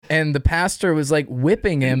and the pastor was like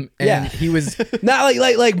whipping him, and he was not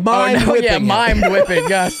like mime whipping. Yeah, mime whipping.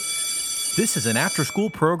 Gosh. This is an after-school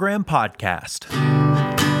program podcast.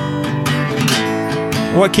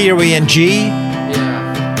 What key are we in? G?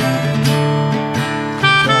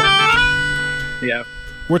 Yeah.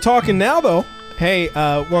 We're talking now, though. Hey,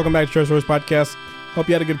 welcome back to Church Stories Podcast. Hope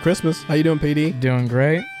you had a good Christmas. How you doing, PD? Doing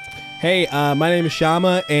great. Hey, my name is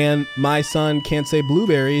Shama, and my son can't say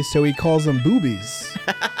blueberries, so he calls them boobies.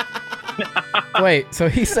 Wait, so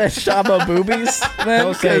he said Shama boobies then?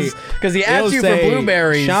 Because he asked you for say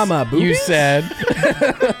blueberries. Shama boobies? You said.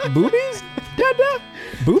 Boobies? Dada?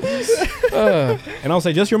 Boobies? And I'll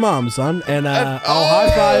say, just your mom, son. And I'll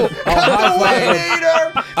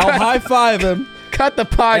high five him. Cut the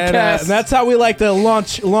podcast. And that's how we like to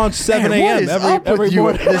launch 7 a.m. every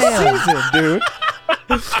morning. This season, dude.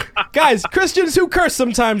 Guys, Christians who curse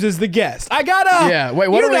sometimes is the guest. I gotta. Yeah. Wait.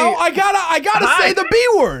 What I gotta say the B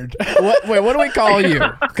word. What do we call you?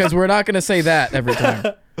 Because we're not gonna say that every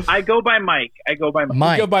time. I go by Mike.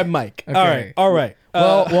 Mike. Go by Mike. Okay. All right.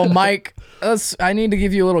 Well, Mike. I need to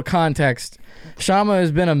give you a little context. Shama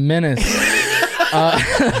has been a menace.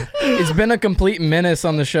 It's been a complete menace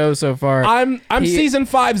on the show so far. I'm season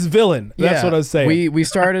 5's villain. That's what I was saying. We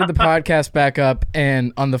started the podcast back up,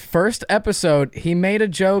 and on the first episode, he made a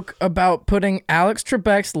joke about putting Alex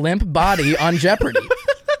Trebek's limp body on Jeopardy.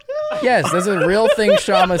 Yes, that's a real thing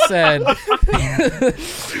Shama said.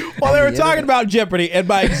 Well, they were talking about Jeopardy, and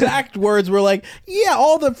my exact words were like, yeah,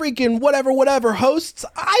 all the freaking whatever hosts,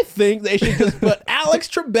 I think they should just put Alex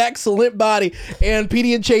Trebek's limp body, and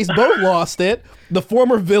PD and Chase both lost it, the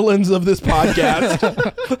former villains of this podcast.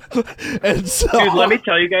 And so, dude, let me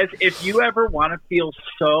tell you guys, if you ever want to feel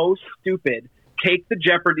so stupid, take the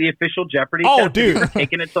official Jeopardy test. Dude. If you're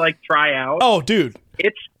taking it to like try out. Oh, dude.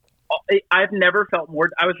 I've never felt more.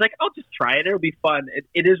 I was like, I'll just try it. It'll be fun.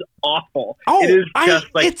 It is awful. Oh, it is just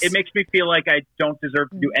it makes me feel like I don't deserve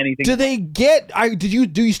to do anything. Do they get? Do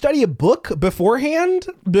you study a book beforehand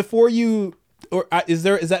before you, or is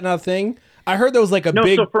that not a thing? I heard there was like a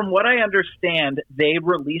big. So from what I understand, they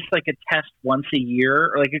release like a test once a year,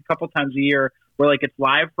 or like a couple times a year, where like it's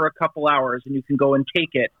live for a couple hours, and you can go and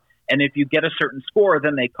take it. And if you get a certain score,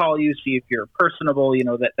 then they call you, see if you're personable,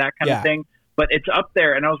 that kind of thing. But it's up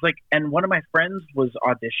there, and I was like, and one of my friends was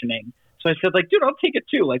auditioning, so I said, like, dude, I'll take it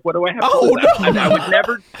too. Like, what do I have?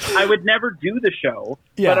 I would never do the show,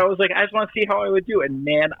 but I was like, I just want to see how I would do, and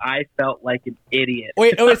man, I felt like an idiot.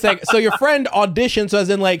 Wait a second. So your friend auditioned, so as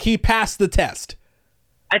in like he passed the test.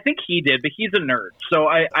 I think he did, but he's a nerd, so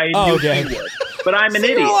I knew he would. But I'm an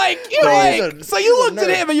idiot. So you looked at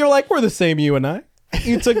him and you're like, we're the same, you and I.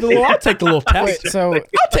 You took I'll take the little test. I'll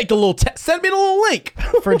take the little test. Send me the little link.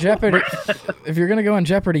 For Jeopardy, if you're gonna go on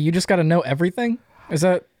Jeopardy, you just got to know everything. Is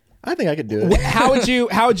that? I think I could do it. How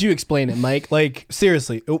would you explain it, Mike? Like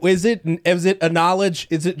seriously, is it a knowledge?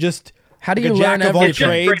 Is it just how do like you learn everything?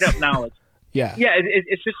 Straight up knowledge. Yeah.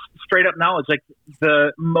 It's just straight up knowledge. Like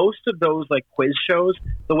the most of those like quiz shows,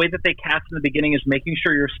 the way that they cast in the beginning is making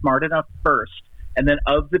sure you're smart enough first, and then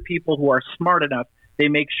of the people who are smart enough, they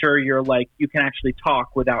make sure you're like you can actually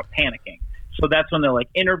talk without panicking. So that's when they'll like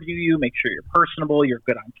interview you, make sure you're personable, you're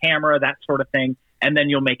good on camera, that sort of thing, and then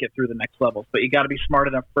you'll make it through the next levels. But you got to be smart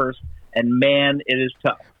enough first, and man, it is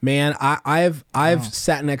tough. Man, I've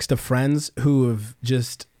sat next to friends who have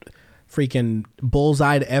just freaking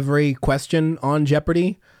bullseyed every question on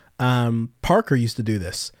Jeopardy. Parker used to do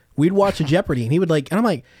this. We'd watch a Jeopardy, and he would and I'm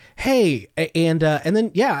like, hey, and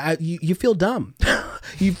then you feel dumb.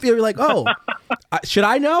 You feel like, oh, should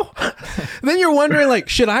I know? Then you're wondering, like,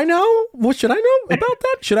 should I know? What should I know about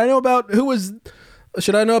that? Should I know about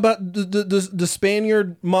Should I know about the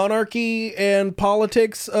Spaniard monarchy and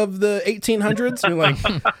politics of the 1800s? You're like,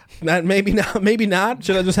 that maybe not.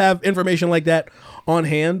 Should I just have information like that on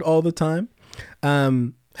hand all the time?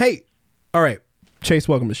 Hey, all right, Chase,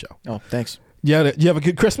 welcome to the show. Oh, thanks. You have a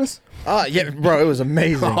good Christmas? Yeah, bro, it was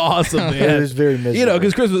amazing. Awesome, man. It was very miserable.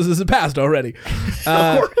 Because Christmas is past already.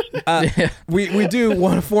 Of course. We do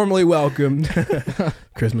want to formally welcome.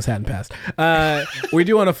 Christmas hadn't passed. We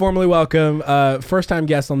do want to formally welcome first-time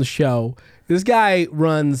guest on the show. This guy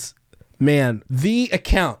runs, the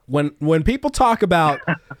account. When people talk about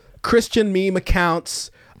Christian meme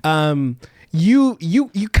accounts, you're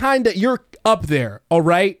up there, all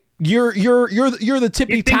right? You're the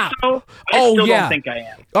tippy you think top. So? I still don't think I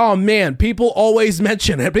am. Oh man, people always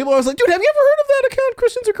mention it. People are always like, dude, have you ever heard of that account,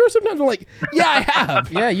 Christians Are Cursive? I'm like, yeah, I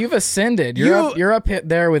have. Yeah, you've ascended. You're up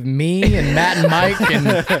there with me and Matt and Mike and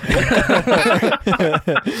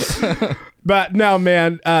But no,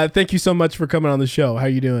 man, thank you so much for coming on the show. How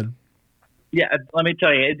you doing? Yeah, let me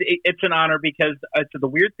tell you, it's an honor because so the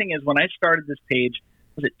weird thing is when I started this page,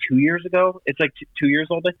 was it 2 years ago? It's like 2 years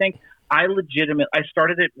old, I think. I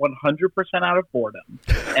started it 100% out of boredom,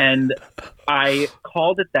 and I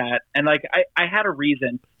called it that. And like I had a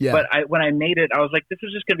reason, but when I made it, I was like, this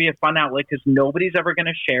is just going to be a fun outlet because nobody's ever going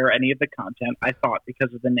to share any of the content. I thought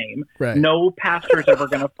because of the name, no pastor's ever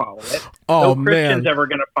going to follow it. No Christian's ever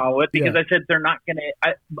going to follow it because I said they're not going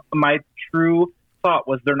to. My true thought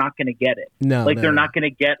was they're not going to get it. They're not going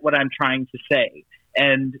to get what I'm trying to say.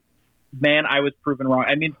 And man, I was proven wrong.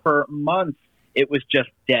 I mean, for months it was just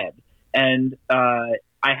dead. And I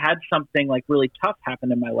had something like really tough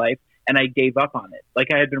happen in my life, and I gave up on it. Like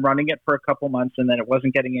I had been running it for a couple months, and then it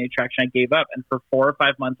wasn't getting any traction. I gave up, and for 4 or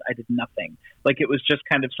 5 months, I did nothing. Like it was just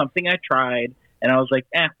kind of something I tried, and I was like,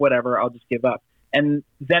 whatever, I'll just give up. And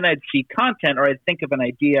then I'd see content, or I'd think of an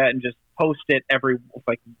idea and just post it every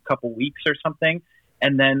like couple weeks or something.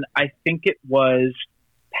 And then I think it was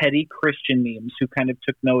petty Christian memes who kind of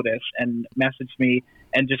took notice and messaged me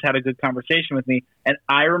and just had a good conversation with me. And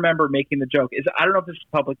I remember making the joke. I don't know if this is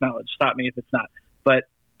public knowledge. Stop me if it's not. But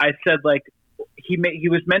I said, like, he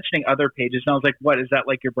was mentioning other pages. And I was like, what, is that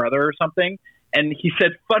like your brother or something? And he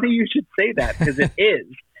said, funny you should say that because it is.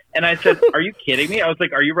 And I said, are you kidding me? I was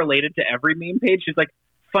like, are you related to every meme page? She's like,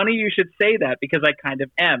 funny you should say that because I kind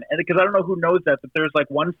of am. And because I don't know who knows that, but there's like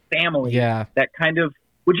one family that kind of,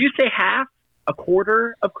 would you say half? A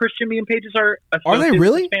quarter of Christian meme pages are they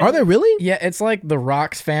really? Are they really? Yeah, it's like the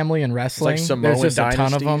Rocks family in wrestling. It's like There's just a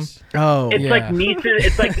ton of them. Oh, it's like nieces.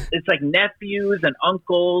 It's like nephews and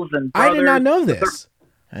uncles and brothers. I did not know this.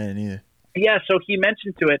 I didn't either. Yeah, so he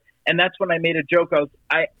mentioned to it, and that's when I made a joke.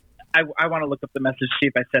 I want to look up the message to see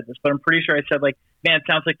if I said this, but I'm pretty sure I said like, man, it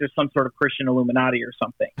sounds like there's some sort of Christian Illuminati or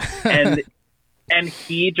something, and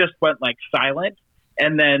he just went like silent,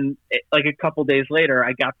 and then like a couple days later,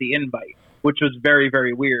 I got the invite, which was very,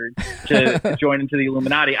 very weird to join into the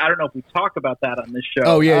Illuminati. I don't know if we talk about that on this show.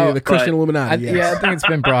 Oh, yeah, the Christian Illuminati. Yeah, I think it's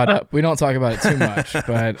been brought up. We don't talk about it too much,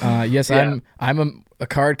 but yes, I'm a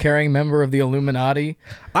card-carrying member of the Illuminati.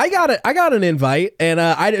 I got an invite, and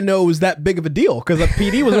I didn't know it was that big of a deal because the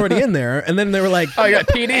PD was already in there, and then they were like, "Oh, you got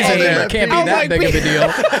PDs in there. It can't be that big of a deal."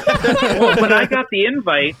 Well, when I got the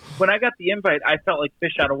invite, I felt like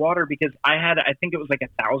fish out of water because I think it was like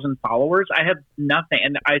 1,000 followers. I had nothing,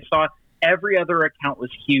 and I saw every other account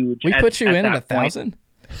was huge. We put you in at 1,000.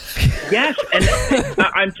 Yes, and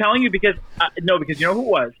I'm telling you because you know who it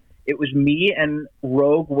was. It was me and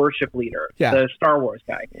Rogue Worship Leader, the Star Wars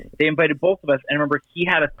guy. They invited both of us, and remember, he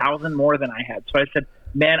had 1,000 more than I had. So I said,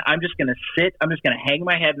 man, I'm just going to sit. I'm just going to hang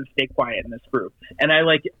my head and stay quiet in this group. And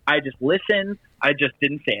I just listened. I just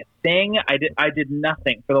didn't say a thing. I did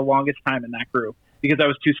nothing for the longest time in that group because I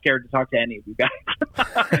was too scared to talk to any of you guys.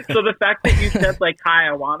 So the fact that you said, like, hi,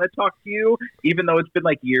 I want to talk to you, even though it's been,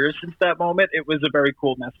 like, years since that moment, it was a very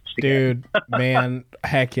cool message to get. Man,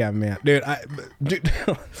 heck yeah, man. Dude,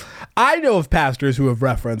 I know of pastors who have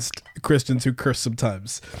referenced Christians who curse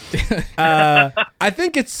sometimes. I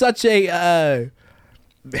think it's such a...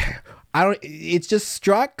 it just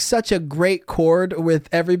struck such a great chord with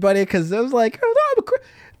everybody because I was like,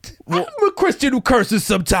 I'm a Christian who curses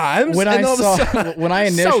sometimes. When I saw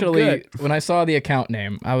the account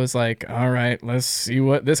name, I was like, all right, let's see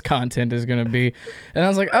what this content is going to be. And I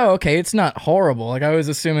was like, oh, okay, it's not horrible. Like I was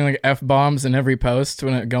assuming like F-bombs in every post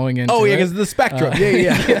when going into Oh, yeah, because the spectrum.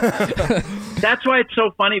 Yeah. That's why it's so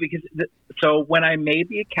funny because so when I made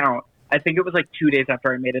the account, I think it was like 2 days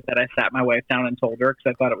after I made it that I sat my wife down and told her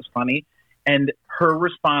because I thought it was funny. And her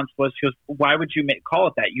response was, she goes, why would you call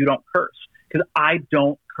it that? You don't curse. Because I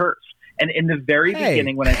don't curse. And in the very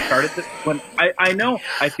beginning, when I started I know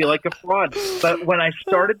I feel like a fraud, but when I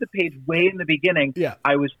started the page way in the beginning,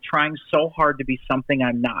 I was trying so hard to be something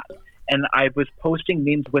I'm not. And I was posting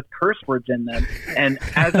memes with curse words in them. And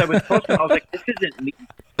as I was posting, I was like, this isn't me.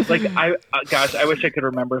 Like, gosh, I wish I could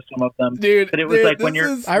remember some of them. Dude, but it was like when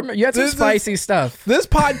you're... you had some spicy stuff. This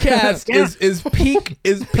podcast is peak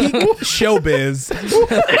showbiz.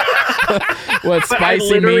 What,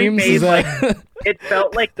 spicy memes? Is that... It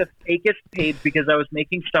felt like the fakest page because I was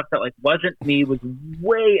making stuff that like wasn't me, was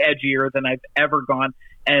way edgier than I've ever gone.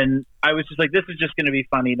 And I was just like, this is just going to be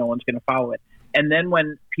funny. No one's going to follow it. And then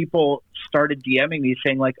when people started DMing me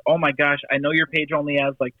saying like, oh my gosh, I know your page only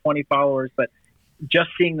has like 20 followers, but just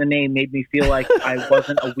seeing the name made me feel like I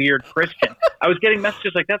wasn't a weird Christian. I was getting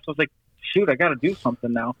messages like that. So I was like, shoot, I got to do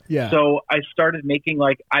something now. Yeah. So I started making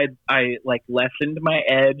like, I like lessened my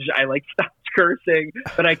edge. I like stopped cursing,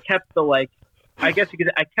 but I kept the like, I guess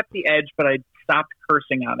I kept the edge, but I stopped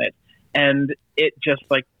cursing on it. And it just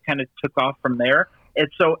like kind of took off from there. And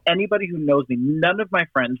so anybody who knows me, none of my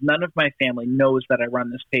friends, none of my family knows that I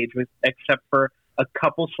run this page, except for a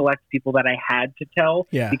couple select people that I had to tell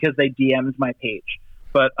because they DM'd my page.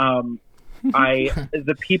 But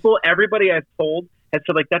everybody I've told has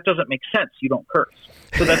said, like, that doesn't make sense. You don't curse.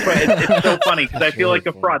 So that's why it's so funny, because I feel like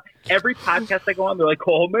a fraud. Every podcast I go on, they're like,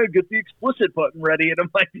 oh, man, get the explicit button ready. And I'm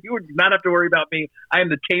like, you would not have to worry about me. I am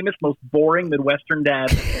the tamest, most boring Midwestern dad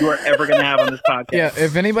you are ever going to have on this podcast. Yeah,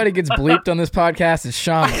 if anybody gets bleeped on this podcast, it's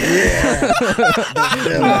Sean.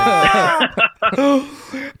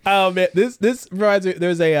 Oh, man. This reminds me,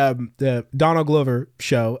 there's a the Donald Glover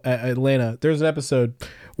show at Atlanta. There's an episode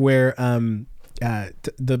where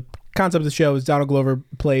the concept of the show is Donald Glover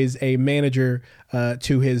plays a manager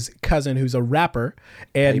to his cousin who's a rapper,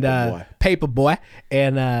 and Paperboy,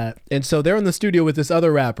 and so they're in the studio with this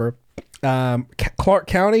other rapper, Clark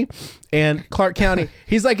County, and Clark County,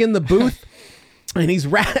 he's like in the booth. And he's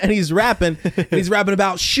rapping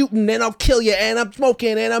about shooting, and I'll kill you, and I'm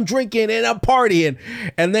smoking, and I'm drinking, and I'm partying.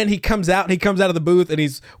 And then he comes out of the booth, and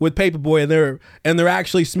he's with Paperboy, and they're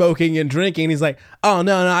actually smoking and drinking. And he's like, oh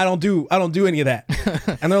no, I don't do any of that.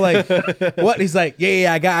 And they're like, what? And he's like,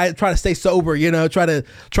 yeah, I try to stay sober, try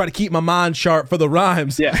to keep my mind sharp for the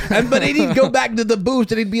rhymes. Yeah. But he'd go back to the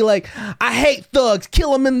booth, and he'd be like, I hate thugs,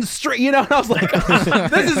 kill them in the street, And I was like,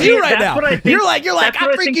 this is you right now. You're like, I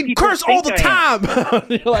freaking curse all the time.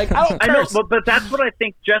 You're like, I don't curse. I know, but that's what I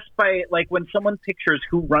think. Just by, like, when someone pictures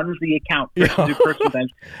who runs the account,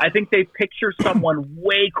 I think they picture someone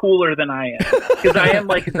way cooler than I am, because I am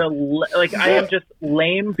I am just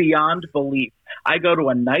lame beyond belief. I go to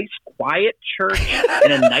a nice, quiet church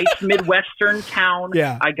in a nice Midwestern town.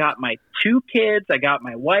 Yeah. I got my 2 kids. I got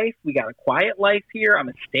my wife. We got a quiet life here. I'm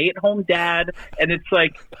a stay-at-home dad, and it's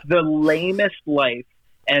like the lamest life.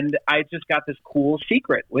 And I just got this cool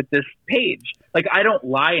secret with this page. Like, I don't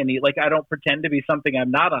lie I don't pretend to be something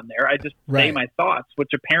I'm not on there. I just say my thoughts,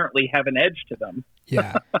 which apparently have an edge to them.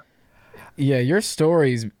 Yeah. Yeah, your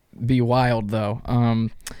stories be wild, though.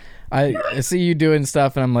 I see you doing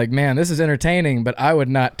stuff, and I'm like, man, this is entertaining, but I would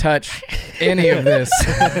not touch any of this.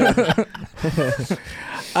 That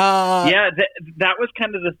was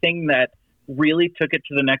kind of the thing that really took it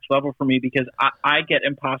to the next level for me, because I get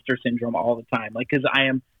imposter syndrome all the time. Like, because I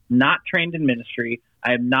am not trained in ministry.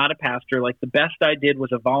 I am not a pastor. Like, the best I did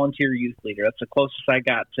was a volunteer youth leader. That's the closest I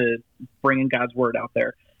got to bringing God's word out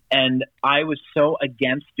there. And I was so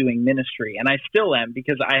against doing ministry, and I still am,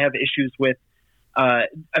 because I have issues with, to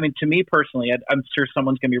me personally, I'm sure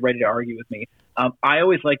someone's going to be ready to argue with me. I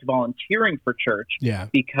always liked volunteering for church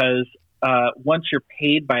because once you're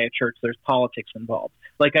paid by a church, there's politics involved.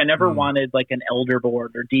 Like, I never wanted like an elder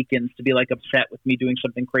board or deacons to be like upset with me doing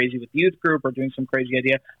something crazy with the youth group or doing some crazy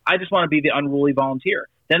idea. I just want to be the unruly volunteer.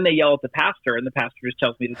 Then they yell at the pastor, and the pastor just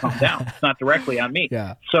tells me to calm down. It's not directly on me.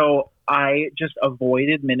 Yeah. So I just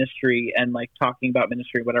avoided ministry and like talking about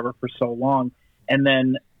ministry, whatever, for so long. And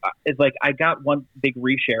then it's like I got one big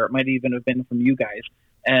reshare. It might even have been from you guys.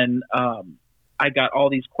 And I got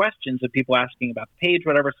all these questions of people asking about the page,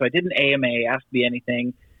 whatever. So I did an AMA, asked me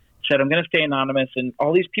anything, said I'm going to stay anonymous. And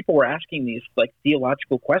all these people were asking these like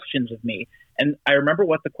theological questions of me. And I remember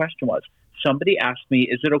what the question was. Somebody asked me,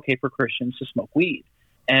 is it okay for Christians to smoke weed?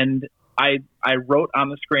 And I wrote on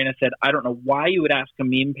the screen, I said, I don't know why you would ask a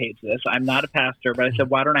meme page this. I'm not a pastor, but I said,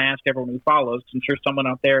 why don't I ask everyone who follows? I'm sure someone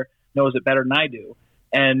out there knows it better than I do.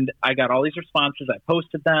 And I got all these responses. I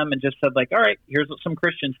posted them and just said, like, all right, here's what some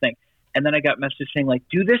Christians think. And then I got messages saying, like,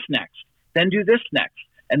 do this next, then do this next,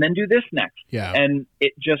 and then do this next. Yeah. And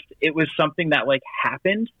it was something that like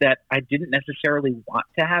happened that I didn't necessarily want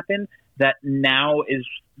to happen, that now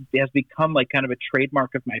has become like kind of a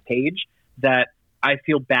trademark of my page, that I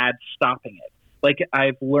feel bad stopping it. Like,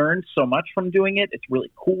 I've learned so much from doing it. It's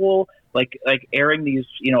really cool. Like airing these,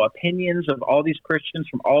 opinions of all these Christians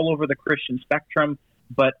from all over the Christian spectrum.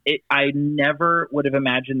 But I never would have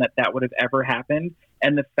imagined that would have ever happened.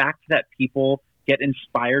 And the fact that people get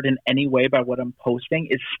inspired in any way by what I'm posting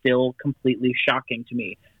is still completely shocking to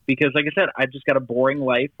me. Because like I said, I've just got a boring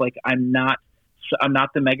life. Like, I'm not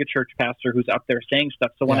the mega church pastor who's up there saying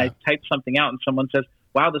stuff. So when I type something out and someone says,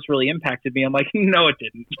 wow, this really impacted me, I'm like, no, it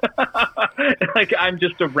didn't. Like, I'm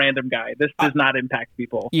just a random guy. This does not impact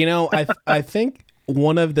people. I think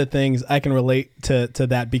one of the things I can relate to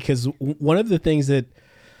that, because one of the things that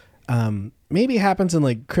maybe happens in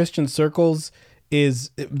like Christian circles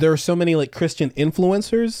is there are so many like Christian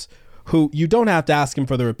influencers who you don't have to ask them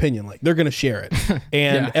for their opinion. Like, they're going to share it.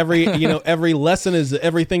 And every lesson is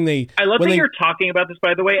everything they... I love that you're talking about this,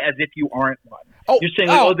 by the way, as if you aren't one. You're saying,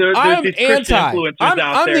 like, there's I'm these Christian anti. influencers I'm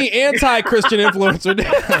out there. the anti-Christian influencer.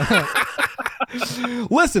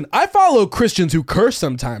 Listen, I follow Christians who curse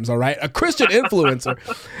sometimes. All right, a Christian influencer.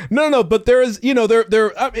 No, but there is,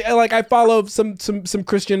 like I follow some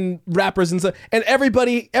Christian rappers and stuff, and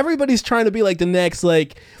everybody's trying to be like the next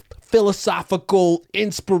like philosophical,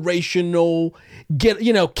 inspirational,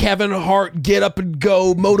 Kevin Hart, get up and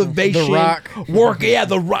go, motivation, The Rock. work,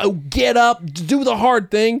 get up, do the hard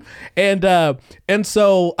thing, and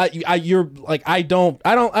so you're like I don't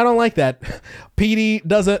like that. PD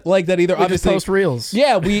doesn't like that either. We just Obviously, post reels.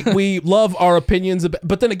 yeah, we love our opinions,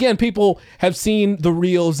 but then again, people have seen the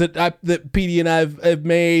reels that PD and I've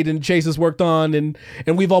made and Chase has worked on, and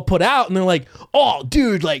we've all put out, and they're like, "Oh,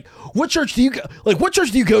 dude, like, what church do you go? Like, what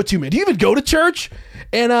church do you go to, man? Do you even go to church?"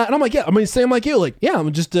 And I'm like, "Yeah, I mean, same like you. Like, yeah, I'm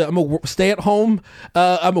a stay at home,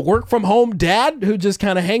 I'm a work from home dad who just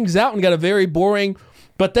kind of hangs out and got a very boring."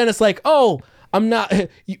 But then it's like, oh, I'm not.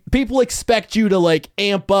 People expect you to like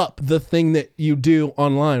amp up the thing that you do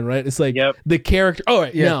online, right? It's like the character. Oh,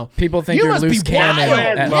 right, Yeah, no. people think You you're must loose be cannon wild.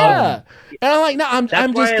 at Yeah, home. and I'm like, no, I'm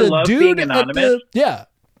That's just why I a love dude being at anonymous. yeah.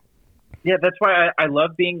 Yeah, that's why I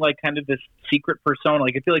love being like kind of this secret persona.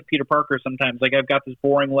 Like I feel like Peter Parker sometimes. Like I've got this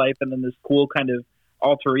boring life and then this cool kind of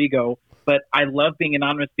alter ego. But I love being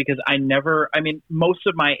anonymous because most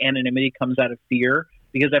of my anonymity comes out of fear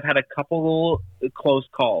because I've had a couple close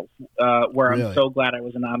calls where I'm so glad I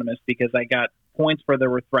was anonymous because I got points where there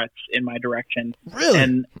were threats in my direction. Really?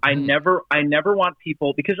 And I never want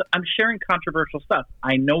people, because I'm sharing controversial stuff.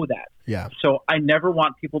 I know that. Yeah. So I never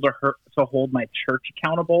want people to hold my church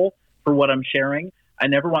accountable for what I'm sharing. I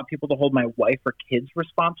never want people to hold my wife or kids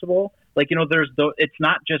responsible. Like, it's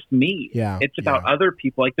not just me. Yeah, it's about other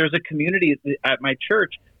people. Like there's a community at my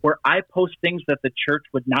church where I post things that the church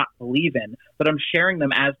would not believe in, but I'm sharing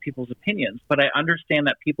them as people's opinions. But I understand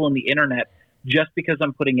that people on the internet, just because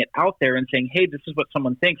I'm putting it out there and saying, hey, this is what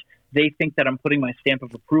someone thinks, they think that I'm putting my stamp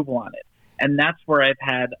of approval on it. And that's where I've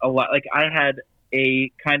had a lot. Like I had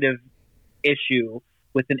a kind of issue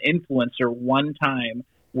with an influencer one time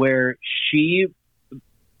where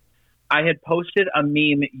I had posted a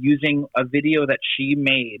meme using a video that she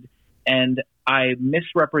made, and I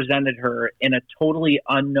misrepresented her in a totally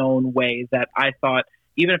unknown way that I thought,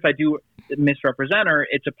 even if I do misrepresent her,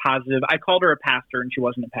 it's a positive. I called her a pastor, and she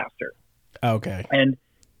wasn't a pastor. Okay. And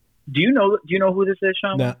do you know who this is,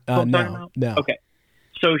 Sean? No. Okay.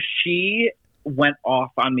 So she went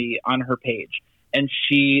off on me on her page. And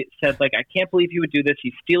she said, like, I can't believe he would do this.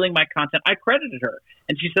 He's stealing my content. I credited her.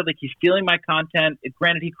 And she said, like, he's stealing my content.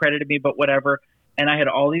 Granted, he credited me, but whatever. And I had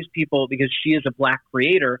all these people, because she is a black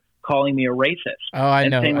creator, calling me a racist. Oh, I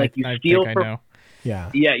know. Saying, like, I know.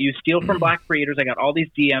 Yeah. Yeah, you steal from black creators. I got all these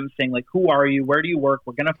DMs saying, like, who are you? Where do you work?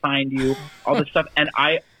 We're going to find you. All this stuff. And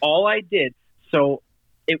all I did, so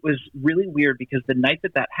it was really weird because the night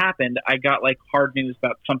that happened, I got, like, hard news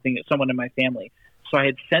about someone in my family. So I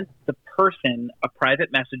had sent the person a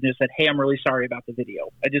private message and said, hey, I'm really sorry about the video.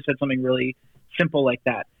 I just said something really simple like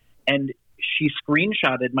that. And she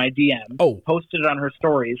screenshotted my DM, posted it on her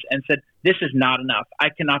stories, and said, this is not enough. I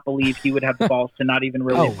cannot believe he would have the balls to not even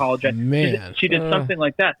really apologize. Man. She did something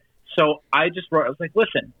like that. So I just wrote, I was like,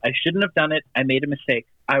 listen, I shouldn't have done it. I made a mistake.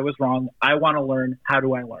 I was wrong. I want to learn. How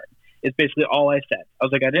do I learn? It's basically all I said. I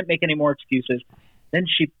was like, I didn't make any more excuses. Then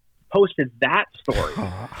she posted that story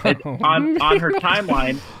on her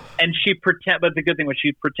timeline, and but the good thing was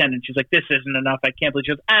she pretended. She's like, this isn't enough. I can't believe.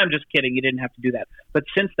 She goes, I'm just kidding. You didn't have to do that. But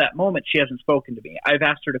since that moment, she hasn't spoken to me. I've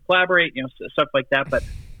asked her to collaborate, stuff like that. But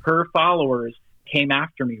her followers came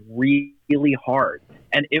after me really hard.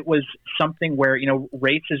 And it was something where,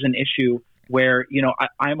 race is an issue where,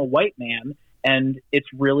 I'm a white man, and it's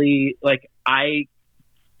really like,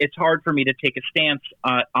 it's hard for me to take a stance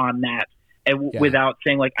on that. And without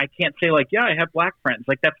saying, like, I can't say, like, yeah, I have black friends.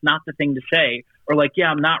 Like, that's not the thing to say. Or, like, yeah,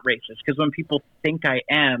 I'm not racist. Because when people think I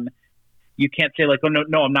am, you can't say, like, oh,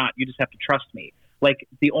 no, I'm not. You just have to trust me. Like,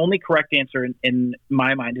 the only correct answer in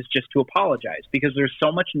my mind is just to apologize. Because there's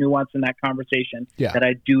so much nuance in that conversation that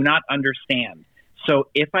I do not understand. So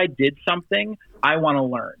if I did something, I want to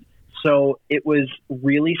learn. So it was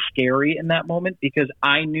really scary in that moment because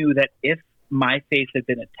I knew that if my face had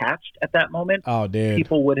been attached at that moment,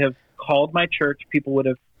 people would have called my church. People would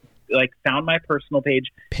have found my personal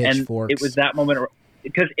page, Pitchforks. And it was that moment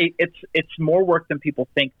because it's more work than people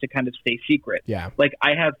think to kind of stay secret. Yeah, like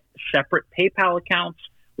I have separate PayPal accounts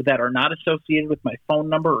that are not associated with my phone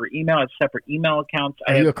number or email. I have separate email accounts.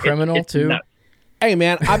 Are you a criminal too? Hey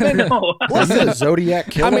man, I've been No. listen. The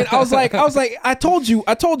Zodiac killer. I mean, I was like, I told you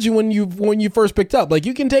when you first picked up, like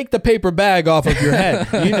you can take the paper bag off of your head.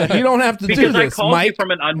 You don't have to do Because I this, called Mike. you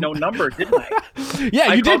from an unknown number, didn't I? Yeah,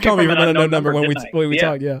 I you did called you call me from from an an unknown number when we didn't I? Yeah.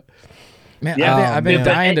 talked. Yeah. Man, Yeah. I've been man.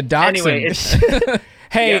 dying to dox Anyway, him. it's,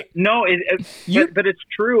 Hey, yeah, no, you- but it's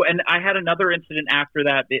true. And I had another incident after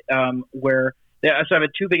that where. Yeah, so I've had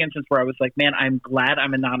two big instances where I was like, man, I'm glad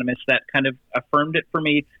I'm anonymous. That kind of affirmed it for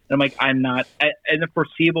me. And I'm like, I'm not, in the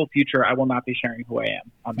foreseeable future, I will not be sharing who I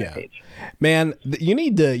am on that page. man, you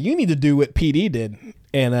need to do what PD did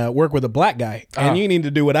and work with a black guy, and you need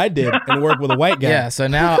to do what I did and work with a white guy. Yeah, so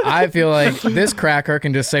now I feel like this cracker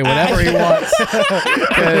can just say whatever he wants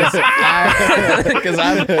because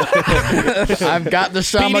I've got the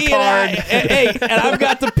Shama PD card. and I've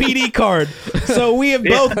got the PD card. So we have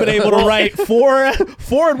both been able to write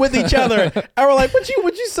forward with each other. And we're like, what'd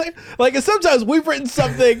you say? Like, and sometimes we've written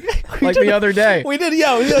something Like the other day. We did, the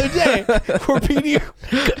other day where PD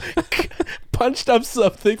punched up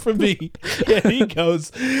something for me, and he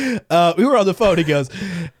goes, we were on the phone. He goes,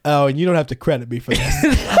 "Oh, and you don't have to credit me for this."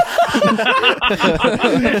 And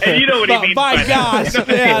you know what he means. My by that. gosh,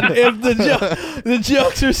 man! If the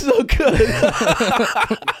jokes are so good.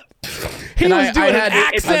 He And was I doing had- an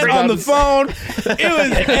accent I on the phone.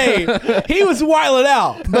 It was, he was wilding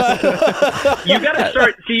out. But You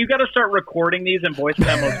gotta start recording these in voice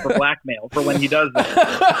memos for blackmail for when he does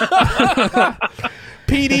that.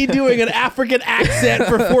 PD doing an African accent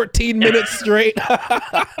for 14 minutes straight.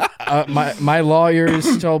 My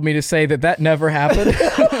lawyers told me to say that never happened.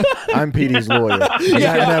 I'm PD's lawyer.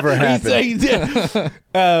 That never happened. He did.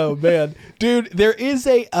 Oh man, dude, there is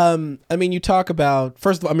a I mean, you talk about,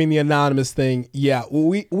 first of all, I mean, the anonymous thing. Yeah,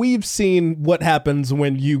 we've seen what happens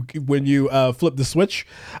when you flip the switch,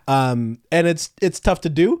 and it's tough to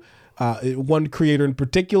do. One creator in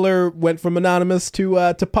particular went from anonymous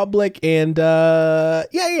to public, and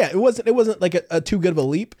it wasn't like a too good of a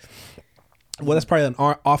leap. Well, that's probably an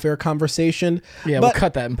off-air conversation. Yeah, but, we'll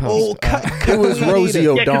cut that in post. It was Rosie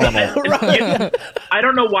Yeah, 'cause O'Donnell. I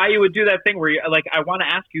don't know why you would do that thing where you like. I want to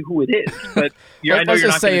ask you who it is, but I know Let's you're just not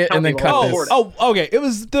going say to it tell and then me cut while I this. record it. okay. It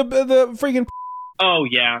was the freaking. Oh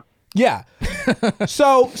yeah. Yeah.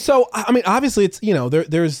 So I mean, obviously it's,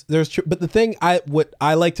 there's but the thing what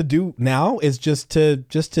I like to do now is just to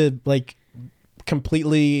like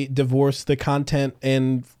completely divorce the content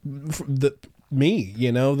and the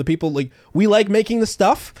people. Like, we like making the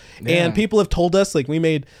stuff, and people have told us, like,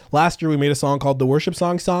 last year we made a song called the Worship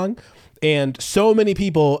Song, and so many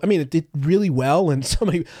people, I mean, it did really well, and so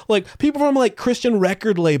many, like, people from like Christian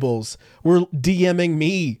record labels were DMing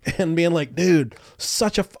me and being like, dude,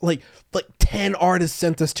 such a like 10 artists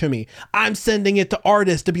sent this to me. I'm sending it to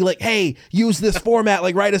artists to be like, hey, use this format,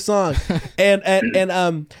 like, write a song.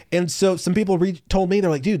 And so some people told me, they're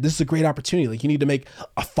like, dude, this is a great opportunity. Like, you need to make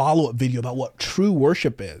a follow-up video about what true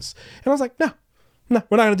worship is. And I was like, no,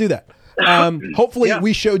 we're not going to do that. Hopefully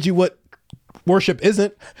we showed you what worship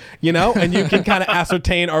isn't, and you can kind of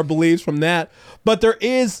ascertain our beliefs from that. But there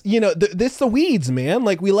is, this the weeds, man.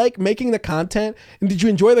 Like, we like making the content. And did you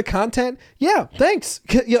enjoy the content? Yeah, thanks.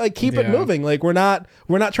 Keep it moving. Like, we're not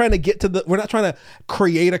trying to we're not trying to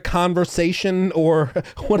create a conversation, or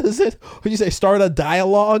what is it? What did you say? Start a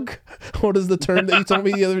dialogue? What is the term that you told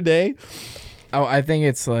me the other day? Oh, I think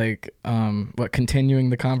it's like continuing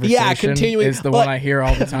the conversation. Yeah, continuing is the one I hear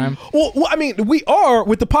all the time. Well, I mean, we are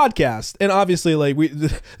with the podcast, and obviously, like,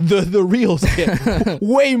 the reels get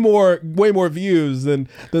way more views than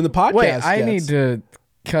the podcast. Wait, I gets. need to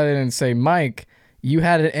cut in and say, Mike, you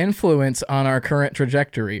had an influence on our current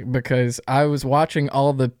trajectory, because I was watching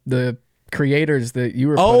all the creators that you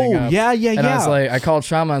were putting up. yeah. And I was like, I called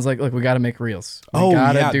Shama. I was like, look, we got to make reels. We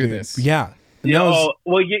gotta do dude. this. Yeah. No,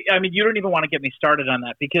 well, you don't even want to get me started on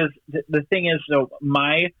that, because the thing is, so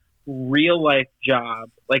my real life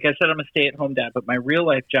job, like I said, I'm a stay-at-home dad, but my real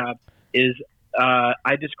life job is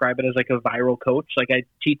I describe it as like a viral coach. Like, I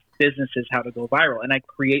teach businesses how to go viral, and I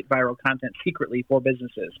create viral content secretly for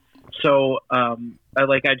businesses. So I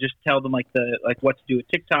just tell them what to do with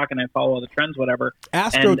TikTok, and I follow all the trends, whatever.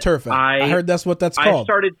 AstroTurfing. I heard that's what that's called. I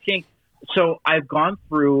started seeing. So I've gone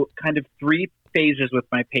through kind of 3 phases with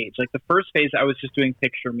my page. Like, the first phase, I was just doing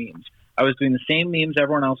picture memes. I was doing the same memes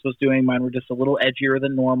everyone else was doing. Mine were just a little edgier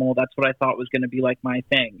than normal. That's what I thought was going to be like my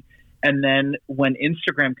thing. And then when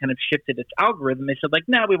Instagram kind of shifted its algorithm, they said, like,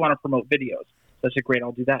 nah, we want to promote videos. So I said, great,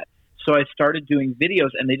 I'll do that. So I started doing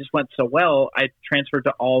videos, and they just went so well, I transferred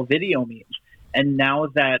to all video memes. And now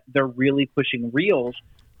that they're really pushing reels,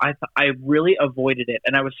 I really avoided it,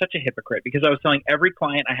 and I was such a hypocrite because I was telling every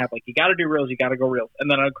client I have, like, you got to do Reels, you got to go Reels, and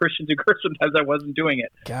then on Christian to Curse, sometimes I wasn't doing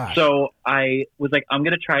it. Gosh. So I was like, I'm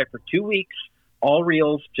going to try it for 2 weeks, all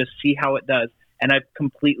Reels, just see how it does, and I've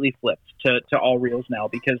completely flipped to all Reels now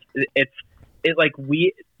because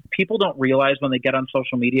people don't realize when they get on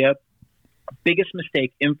social media, biggest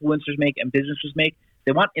mistake influencers make and businesses make,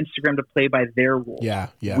 they want Instagram to play by their rules. Yeah.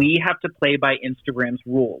 We have to play by Instagram's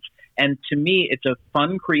rules. And to me, it's a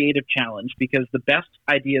fun, creative challenge because the best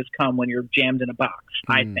ideas come when you're jammed in a box,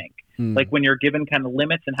 I think. Like when you're given kind of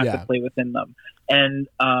limits and have to play within them. And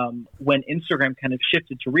when Instagram kind of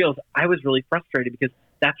shifted to Reels, I was really frustrated because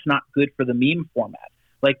that's not good for the meme format.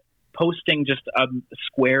 Like posting just a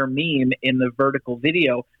square meme in the vertical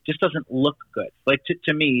video just doesn't look good. Like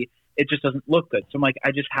to me, it just doesn't look good. So I'm like,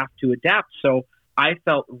 I just have to adapt. So I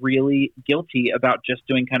felt really guilty about just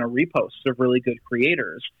doing kind of reposts of really good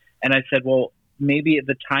creators. And I said, well, maybe at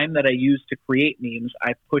the time that I used to create memes,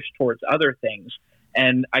 I pushed towards other things.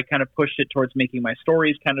 And I kind of pushed it towards making my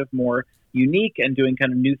stories kind of more unique and doing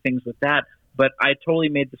kind of new things with that. But I totally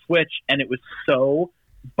made the switch, and it was so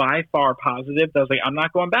by far positive that I was like, I'm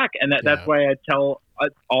not going back. And that's why I tell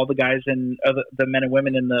all the guys and the men and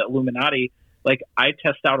women in the Illuminati, like, I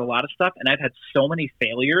test out a lot of stuff, and I've had so many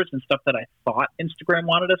failures and stuff that I thought Instagram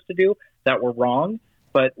wanted us to do that were wrong.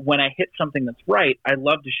 But when I hit something that's right, I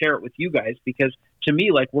love to share it with you guys because to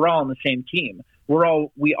me, like, we're all on the same team.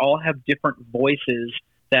 We all have different voices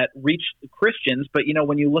that reach Christians. But, you know,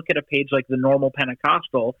 when you look at a page like the Normal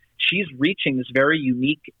Pentecostal, she's reaching this very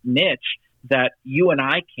unique niche that you and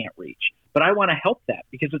I can't reach. But I want to help that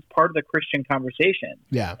because it's part of the Christian conversation.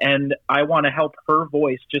 Yeah. And I want to help her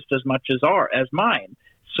voice just as much as mine.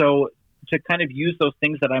 So to kind of use those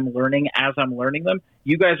things that I'm learning as I'm learning them,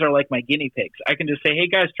 you guys are like my guinea pigs. I can just say, hey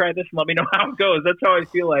guys, try this and let me know how it goes. That's how I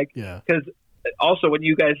feel like. Yeah. Because also when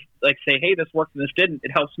you guys like say, hey, this worked and this didn't,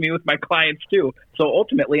 it helps me with my clients too. So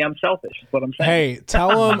ultimately I'm selfish is what I'm saying. Hey,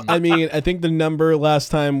 tell them, I mean, I think the number last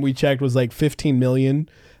time we checked was like 15 million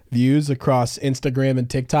views across Instagram and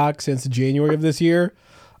TikTok since January of this year.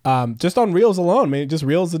 Just on Reels alone, man, just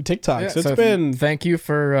Reels and TikTok. Yeah, so it's so been. Thank you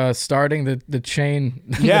for starting the chain.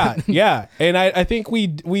 Yeah. And I think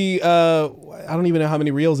we I don't even know how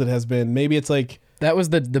many Reels it has been. Maybe it's like that was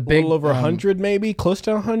the big little over 100, maybe close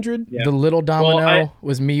to 100. Yeah. The little domino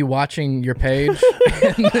was me watching your page.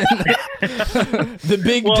 The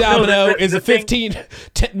big domino is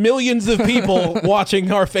millions of people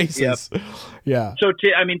watching our faces. Yep. Yeah. So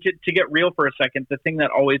to get real for a second, the thing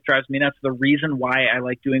that always drives me nuts, the reason why I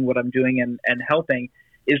like doing what I'm doing and helping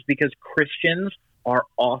is because Christians are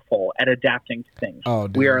awful at adapting to things. Oh,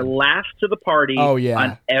 dude. We are last to the party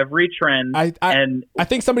on every trend. I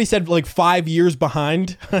think somebody said like 5 years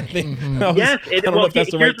behind. I think. Yes. I don't know if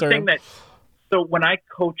that's the right term. Thing so when I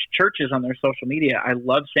coach churches on their social media, I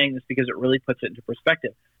love saying this because it really puts it into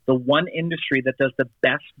perspective. The one industry that does the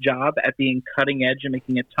best job at being cutting edge and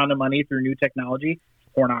making a ton of money through new technology is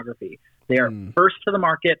pornography. They are first to the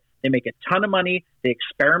market. They make a ton of money. They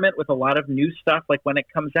experiment with a lot of new stuff like when it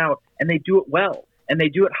comes out, and they do it well, and they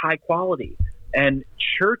do it high quality. And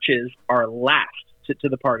churches are last to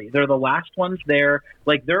the party. They're the last ones there.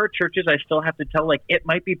 Like, there are churches I still have to tell, like, it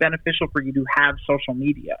might be beneficial for you to have social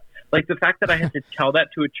media. Like, the fact that I have to tell that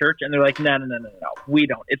to a church and they're like, no, we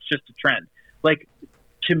don't. It's just a trend. Like,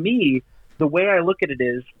 to me, the way I look at it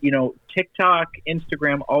is, you know, TikTok,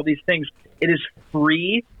 Instagram, all these things, it is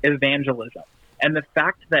free evangelism. And the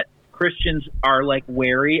fact that Christians are like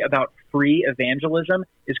wary about free evangelism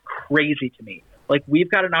is crazy to me. Like, we've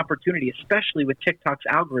got an opportunity, especially with TikTok's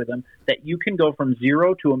algorithm, that you can go from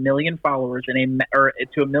 0 to 1 million followers or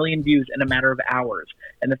to 1 million views in a matter of hours.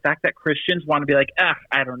 And the fact that Christians want to be like,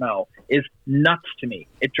 I don't know, is nuts to me.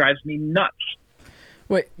 It drives me nuts.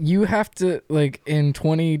 Wait, you have to, like, in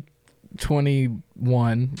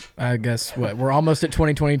 2021, I guess, we're almost at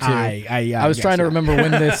 2022. I was trying to remember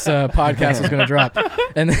when this podcast was going to drop.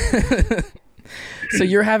 And so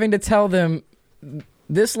you're having to tell them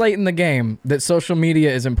this late in the game that social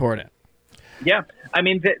media is important. Yeah. I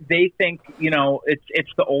mean, they think, you know,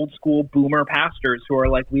 it's the old school boomer pastors who are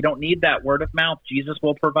like, we don't need that word of mouth. Jesus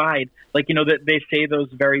will provide. Like, you know, that they say those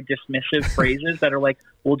very dismissive phrases that are like,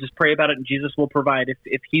 we'll just pray about it and Jesus will provide.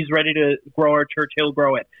 If he's ready to grow our church, he'll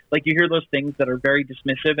grow it. Like, you hear those things that are very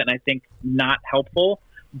dismissive and I think not helpful.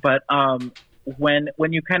 But when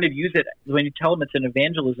you kind of use it, when you tell them it's an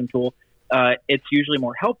evangelism tool, it's usually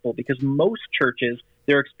more helpful because most churches,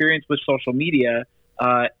 their experience with social media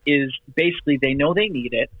is basically they know they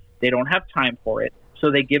need it. They don't have time for it. So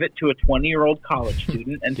they give it to a 20-year-old college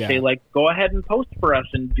student and say, like, go ahead and post for us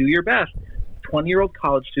and do your best. 20-year-old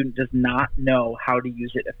college student does not know how to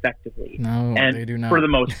use it effectively. No, and they do not. For the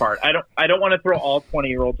most part, I don't want to throw all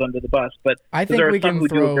 20-year-olds under the bus, but I think there are we some can who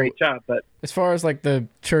throw, do a great job. But as far as like the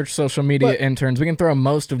church social media interns, we can throw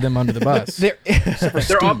most of them under the bus. they're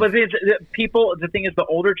all. But people. The thing is, the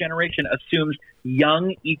older generation assumes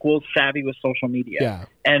young equals savvy with social media,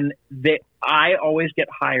 and I always get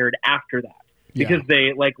hired after that. Because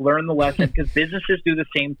they like learn the lesson. Because businesses do the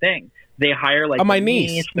same thing. They hire like my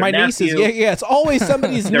niece. My niece is it's always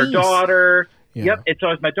somebody's their niece. daughter. Yeah. Yep, it's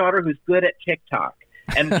always my daughter who's good at TikTok,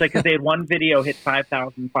 and it's like because they had one video hit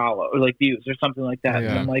 5,000 views or something like that.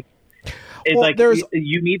 And I'm like,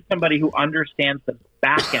 you need somebody who understands the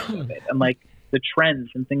back end of it and like the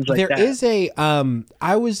trends and things like that. There is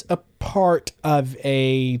I was a part of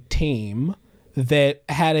a team that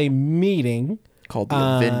had a meeting called the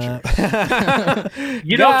Avengers. Did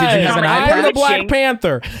you have an iPad? I'm the Black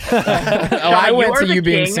Panther. I went to you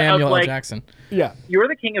being Samuel L. Jackson. Yeah, you're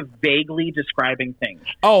the king of vaguely describing things.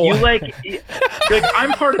 Oh, you like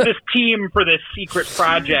I'm part of this team for this secret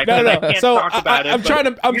project. No. I can't talk about it. I'm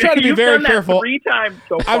trying to be very careful. 3 times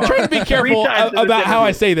so far. I'm trying to be careful about how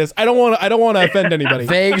I say this. I don't want to offend anybody.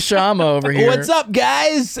 Vague Shama over here. What's up,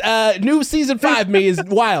 guys? New season 5 me is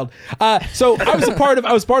wild. So I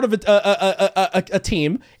was part of a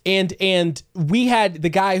team, and we had the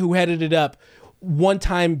guy who headed it up. One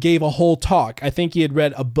time gave a whole talk. I think he had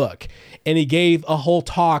read a book, and he gave a whole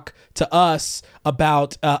talk to us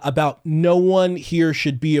about no one here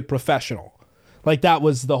should be a professional. Like that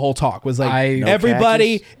was the whole talk. Was like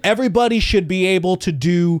everybody should be able to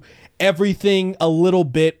do everything a little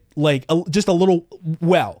bit, like just a little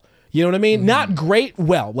well. You know what I mean? Mm-hmm. Not great,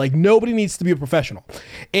 well. Like nobody needs to be a professional,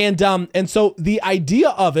 and so the idea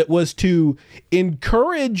of it was to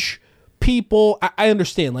encourage people. I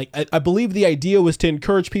understand. Like I believe the idea was to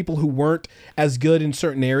encourage people who weren't as good in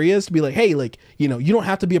certain areas to be like, hey, like you don't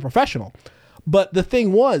have to be a professional. But the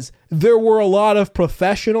thing was, there were a lot of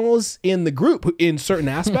professionals in the group in certain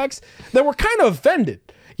aspects that were kind of offended.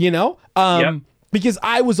 Because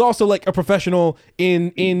I was also like a professional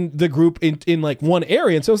in the group in like one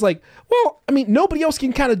area. And so it's like, well, I mean, nobody else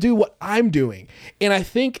can kind of do what I'm doing. And I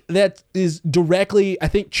think that is directly, I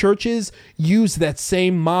think churches use that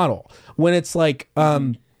same model when it's like,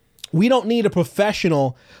 we don't need a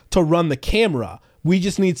professional to run the camera. We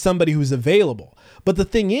just need somebody who's available. But the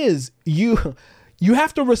thing is, you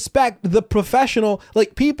have to respect the professional,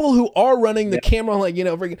 like people who are running the camera, like,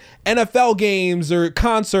 NFL games or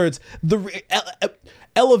concerts, the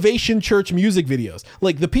Elevation Church music videos.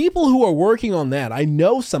 Like the people who are working on that, I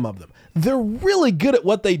know some of them. They're really good at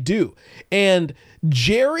what they do. And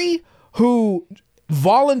Jerry, who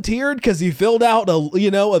volunteered because he filled out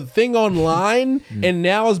a thing online and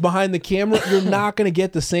now is behind the camera, you're not going to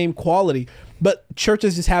get the same quality. But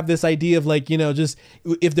churches just have this idea of like, just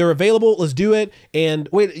if they're available, let's do it. And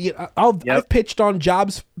wait, I've pitched on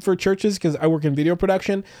jobs for churches because I work in video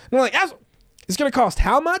production. And they're like, it's going to cost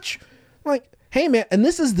how much? I'm like, hey man, and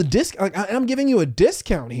this is the discount. Like, I'm giving you a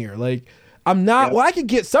discount here. Like, I'm not. Well, I could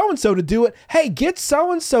get so and so to do it. Hey, get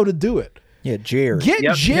so and so to do it. Yeah, Jerry.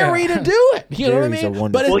 Get Jerry to do it. You know what I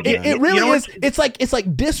mean? But it really is. It's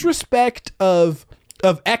like disrespect of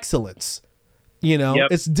excellence.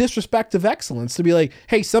 It's disrespect of excellence to be like,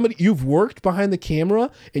 hey, somebody, you've worked behind the camera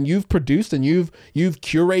and you've produced and you've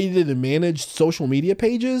curated and managed social media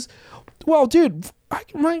pages. Well, dude,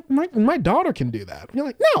 my daughter can do that. You're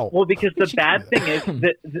like, no. Well, because the bad thing is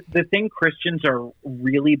the thing Christians are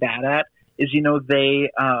really bad at is, they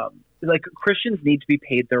like Christians need to be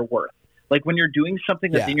paid their worth. Like when you're doing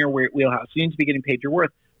something that's in your wheelhouse, you need to be getting paid your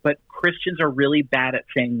worth. But Christians are really bad at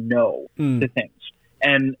saying no to things.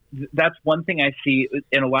 And that's one thing I see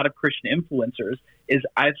in a lot of Christian influencers is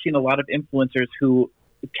I've seen a lot of influencers who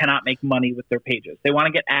cannot make money with their pages. They want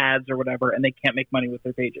to get ads or whatever, and they can't make money with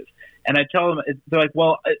their pages. And I tell them, they're like,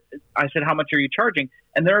 well, I said, how much are you charging?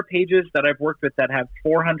 And there are pages that I've worked with that have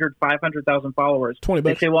 400, 500,000 followers. $20.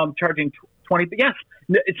 They say, well, I'm charging 20. Yes.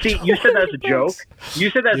 See, you said that as a joke. You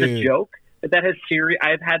said that as a joke, but that has serious.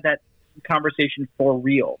 I've had that conversation for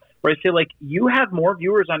real. Where I say, like, you have more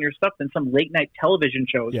viewers on your stuff than some late night television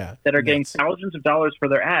shows that are getting thousands of dollars for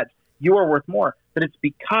their ads. You are worth more. But it's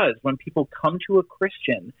because when people come to a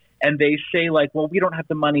Christian and they say, like, well, we don't have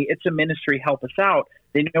the money, it's a ministry, help us out,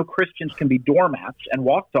 they know Christians can be doormats and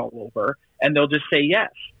walked all over, and they'll just say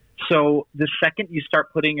yes. So the second you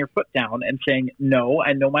start putting your foot down and saying, no,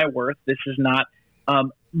 I know my worth, this is not,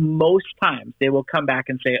 most times they will come back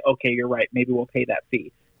and say, okay, you're right, maybe we'll pay that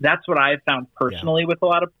fee. That's what I've found personally with a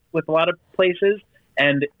lot of places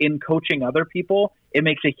And in coaching other people, it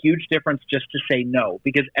makes a huge difference just to say no,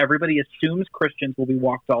 because everybody assumes Christians will be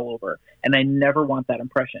walked all over. And I never want that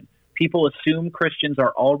impression. People assume Christians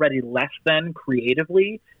are already less than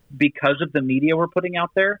creatively because of the media we're putting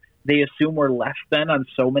out there. They assume we're less than on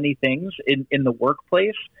so many things in the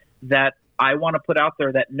workplace, that I want to put out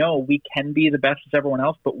there that no, we can be the best as everyone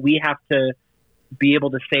else, but we have to be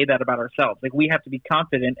able to say that about ourselves. Like, we have to be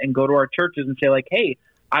confident and go to our churches and say, like, hey,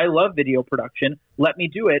 I love video production. Let me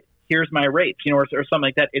do it. Here's my rates, or something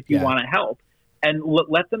like that if you want to help. And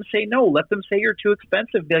let them say no. Let them say you're too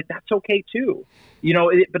expensive. Be like, that's okay too.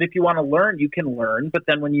 But if you want to learn, you can learn. But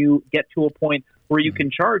then when you get to a point where you can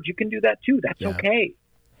charge, you can do that too. That's okay.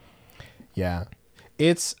 Yeah.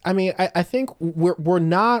 I think we're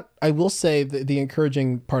not, I will say the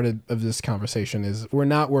encouraging part of this conversation is we're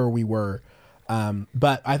not where we were.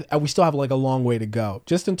 But we still have like a long way to go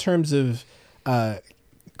just in terms of,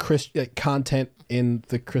 content in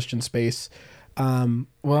the Christian space. And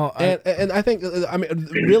I think,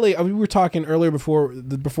 really, we were talking earlier before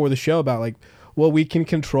the show about like, what we can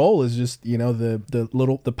control is just,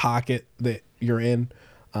 the pocket that you're in,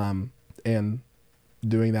 and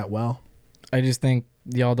doing that well. I just think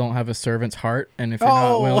y'all don't have a servant's heart, and if you're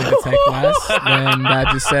not willing to take less, then that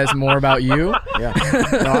just says more about you. Yeah,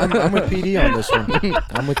 no, I'm with PD on this one.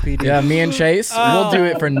 I'm with PD. Yeah, me and Chase, we'll do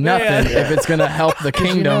it for nothing if it's gonna help the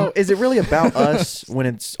kingdom. Is it really about us when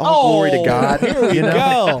it's all glory to God? Here we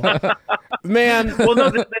go, man. Well, no,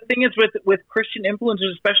 the thing is with Christian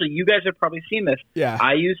influencers, especially, you guys have probably seen this. Yeah,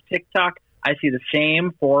 I use TikTok. I see the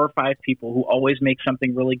same 4 or 5 people who always make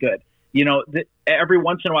something really good. Every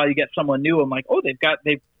once in a while you get someone new. I'm like, oh, I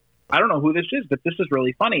don't know who this is, but this is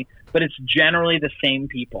really funny. But it's generally the same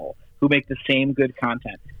people who make the same good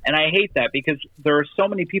content. And I hate that, because there are so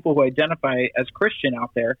many people who identify as Christian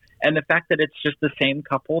out there. And the fact that it's just the same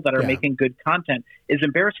couple that are making good content is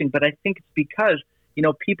embarrassing. But I think it's because,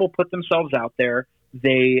 people put themselves out there.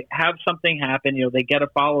 They have something happen, they get a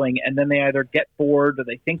following, and then they either get bored or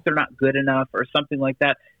they think they're not good enough or something like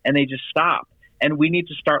that, and they just stop. And we need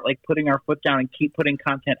to start like putting our foot down and keep putting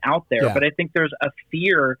content out there. Yeah. But I think there's a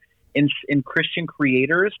fear in Christian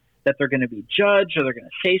creators that they're going to be judged or they're going to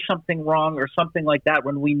say something wrong or something like that,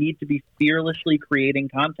 when we need to be fearlessly creating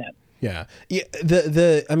content. Yeah.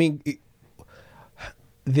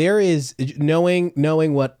 There is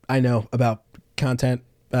knowing what I know about content,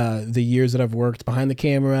 the years that I've worked behind the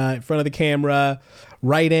camera, in front of the camera,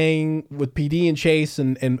 writing with PD and Chase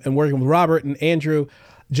and working with Robert and Andrew.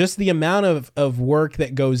 Just the amount of work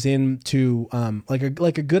that goes into like a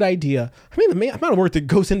good idea. I mean, the amount of work that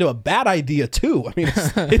goes into a bad idea too. I mean,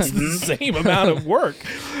 it's the same amount of work.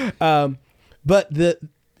 But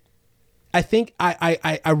I think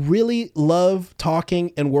I really love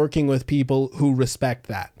talking and working with people who respect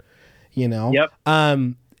that. Yep.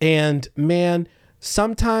 And man,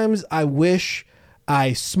 sometimes I wish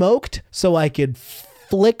I smoked so I could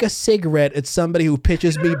flick a cigarette at somebody who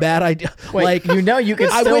pitches me bad idea. Wait, you can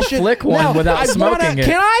still flick one without smoking it.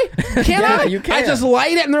 Can I? Yeah, you can. I just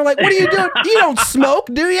light it and they're like, what are you doing? You don't smoke,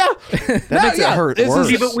 do you? That makes it hurt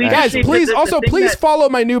worse. Guys, please follow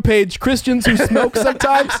my new page, Christians Who Smoke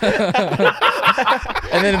Sometimes.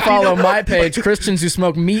 And then follow my page, Christians Who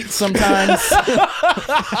Smoke Meat Sometimes.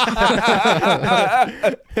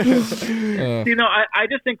 I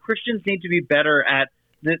just think Christians need to be better at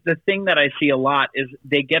the thing that I see a lot is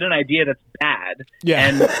they get an idea that's bad,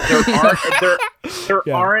 and there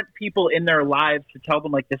aren't people in their lives to tell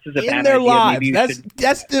them like this is a bad idea. In their lives,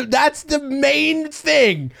 that's the main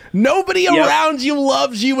thing. Nobody around you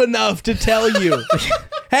loves you enough to tell you,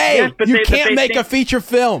 hey, you can't make a feature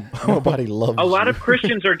film. Nobody loves you. A lot of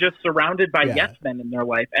Christians are just surrounded by yes men in their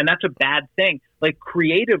life, and that's a bad thing. Like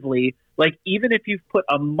creatively, like even if you've put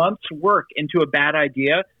a month's work into a bad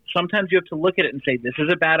idea, sometimes you have to look at it and say, this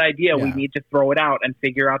is a bad idea. Yeah. We need to throw it out and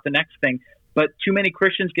figure out the next thing. But too many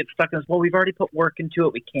Christians get stuck in this, well, we've already put work into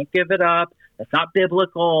it. We can't give it up. That's not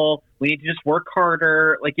biblical. We need to just work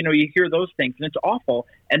harder. Like, you hear those things and it's awful.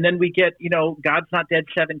 And then we get, God's Not Dead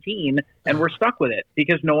 17 and we're stuck with it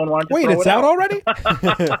because no one wanted to throw it out. Wait, it's out already?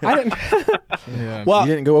 I didn't. Well, you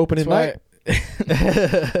didn't go open at night?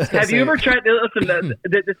 Have you ever tried, listen,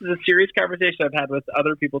 this is a serious conversation I've had with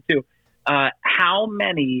other people too. How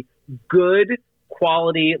many good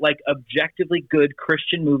quality, like objectively good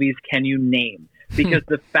Christian movies can you name? Because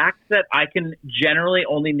the fact that I can generally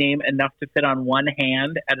only name enough to fit on one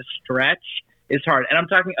hand at a stretch is hard. And I'm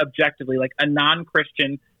talking objectively, like a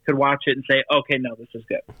non-Christian could watch it and say, okay, no, this is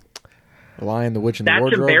good. The Lion, the Witch, and the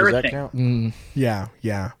Wardrobe, does that count? Yeah.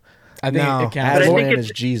 I think it counts. Aslan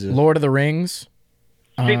is Jesus. Lord of the Rings.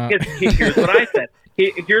 Because here's what I said.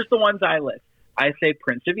 Here's the ones I list. I say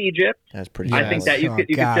Prince of Egypt. That's pretty. I think that you could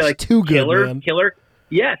gosh, say like too good, man. Killer.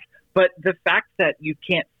 Yes, but the fact that you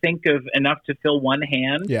can't think of enough to fill one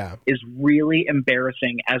hand is really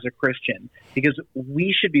embarrassing as a Christian, because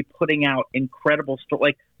we should be putting out incredible stuff.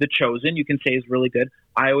 Like The Chosen, you can say is really good.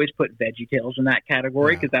 I always put VeggieTales in that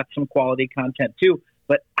category because that's some quality content too.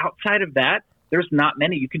 But outside of that, there's not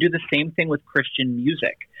many. You can do the same thing with Christian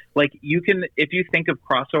music. Like you can, if you think of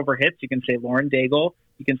crossover hits, you can say Lauren Daigle.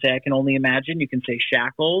 You can say I Can Only Imagine. You can say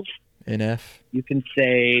Shackles. NF. You can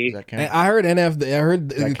say. I heard NF. I heard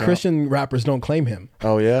the Christian rappers don't claim him.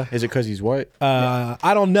 Oh yeah, is it because he's white?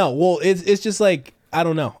 I don't know. Well, it's just like I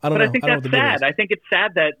don't know. But I think that's sad. I think it's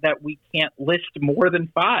sad that we can't list more than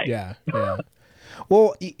 5. Yeah.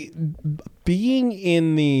 Well, being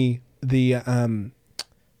in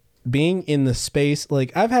being in the space,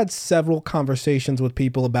 like I've had several conversations with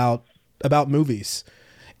people about movies,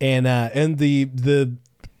 and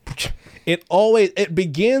it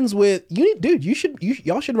begins with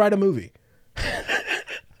y'all should write a movie.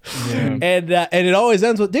 And it always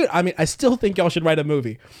ends with, dude, I mean, I still think y'all should write a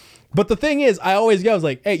movie. But the thing is, I always go, I was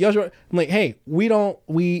like, hey, y'all should, I'm like, hey,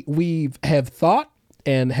 we have thought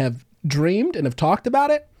and have dreamed and have talked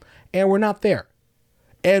about it, and we're not there.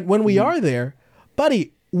 And when we are there,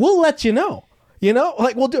 buddy, we'll let you know. You know,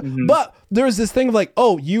 like we'll do. But there's this thing of like,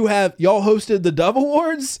 oh, y'all hosted the Dove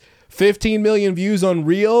Awards, 15 million views on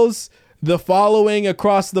Reels, the following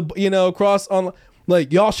across on,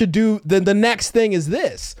 like y'all should do the next thing is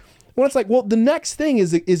this. Well, it's like, well, the next thing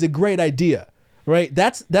is a great idea, right?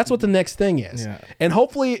 That's what the next thing is, and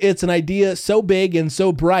hopefully it's an idea so big and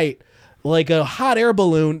so bright, like a hot air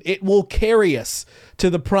balloon, it will carry us to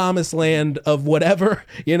the promised land of whatever,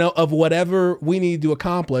 of whatever we need to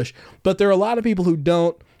accomplish. But there are a lot of people who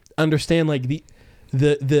don't understand like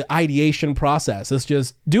the ideation process. It's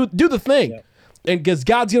just do the thing. Yeah. And because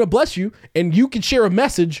God's gonna bless you, and you can share a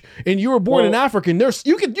message, and you were born in Africa, and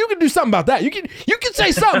you can do something about that. You can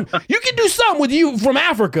say something. You can do something with you from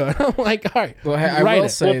Africa. I'm like, all right. Well, I will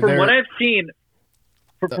say, from what I've seen,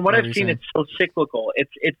 it's so cyclical.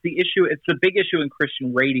 It's the issue. It's the big issue in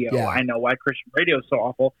Christian radio. Yeah. I know why Christian radio is so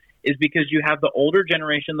awful is because you have the older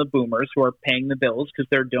generation, the boomers, who are paying the bills because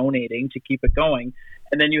they're donating to keep it going.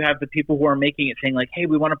 And then you have the people who are making it saying like, hey,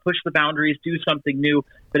 we want to push the boundaries, do something new.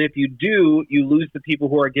 But if you do, you lose the people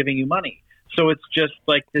who are giving you money. So it's just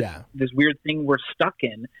like this weird thing we're stuck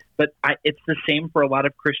in. But it's the same for a lot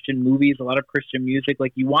of Christian movies, a lot of Christian music.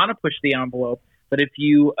 Like you want to push the envelope, but if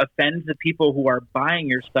you offend the people who are buying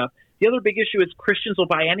your stuff, the other big issue is Christians will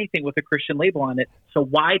buy anything with a Christian label on it. So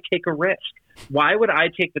why take a risk? Why would I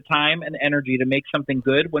take the time and energy to make something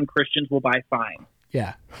good when Christians will buy fine?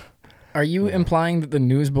 Yeah. Are you implying that the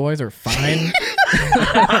Newsboys are fine?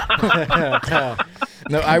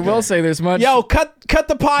 No, I will say there's much. Yo, cut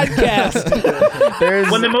the podcast.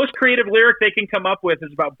 When the most creative lyric they can come up with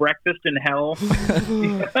is about breakfast in hell.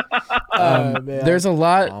 There's a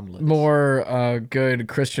lot more good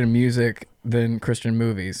Christian music than Christian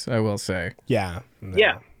movies, I will say. Yeah.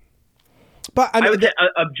 Yeah. But I would say,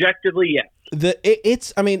 objectively, yes.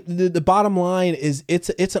 The bottom line is it's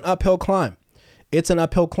an uphill climb. It's an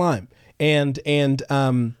uphill climb. And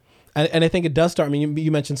I think it does start. I mean,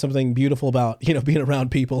 you mentioned something beautiful about being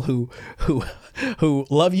around people who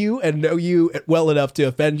love you and know you well enough to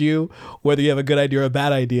offend you, whether you have a good idea or a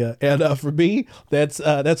bad idea. And for me, that's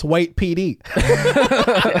white PD.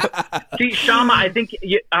 See, Shama, I think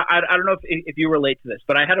I don't know if you relate to this,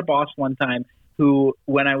 but I had a boss one time who,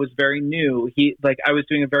 when I was very new, I was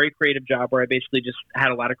doing a very creative job where I basically just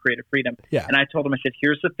had a lot of creative freedom. Yeah. And I told him, I said,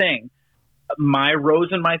 here's the thing. My rose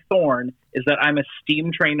and my thorn is that I'm a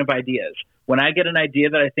steam train of ideas. When I get an idea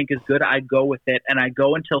that I think is good, I go with it, and I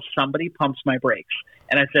go until somebody pumps my brakes.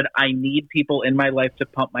 And I said, I need people in my life to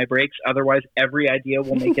pump my brakes. Otherwise, every idea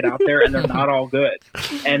will make it out there, and they're not all good.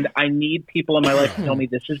 And I need people in my life to tell me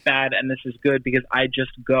this is bad and this is good, because I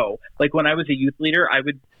just go. Like when I was a youth leader, I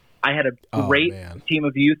had a great team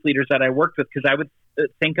of youth leaders that I worked with, because I would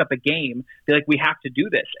think up a game, be like, we have to do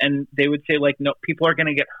this, and they would say like, no, people are going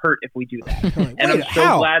to get hurt if we do that. And I'm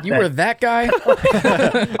so glad you were that guy.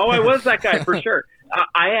 Oh, I was that guy for sure.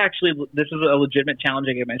 I actually, this is a legitimate challenge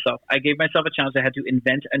I gave myself. I gave myself a challenge. I had to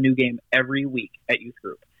invent a new game every week at youth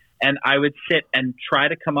group, and I would sit and try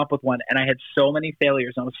to come up with one, and I had so many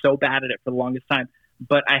failures. I was so bad at it for the longest time,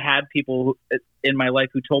 but I had people in my life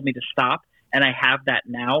who told me to stop. And I have that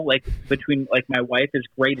now, like my wife is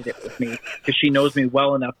great at it with me, because she knows me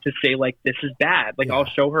well enough to say like, this is bad. Like I'll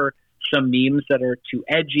show her some memes that are too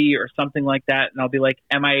edgy or something like that. And I'll be like,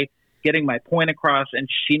 am I getting my point across? And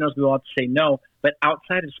she knows me well enough to say no, But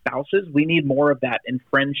outside of spouses, we need more of that in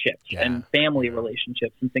friendships and family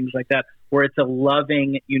relationships and things like that, where it's a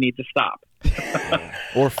loving, you need to stop.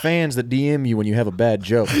 Or fans that DM you when you have a bad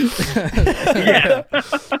joke. Yeah.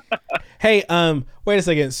 Hey, wait a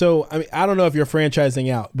second. So, I mean, I don't know if you're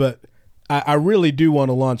franchising out, but I really do want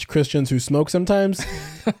to launch Christians Who Smoke Sometimes,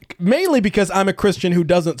 mainly because I'm a Christian who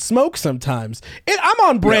doesn't smoke sometimes. I'm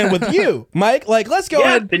on brand with you, Mike. Like, let's go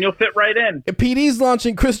ahead. Then you'll fit right in. PD's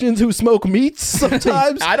launching Christians Who Smoke Meats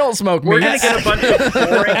sometimes. I don't smoke We're meats. going to get a bunch of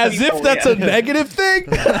boring As people, if that's a negative thing.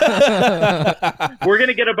 We're going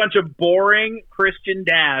to get a bunch of boring Christian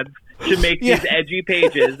dads to make these edgy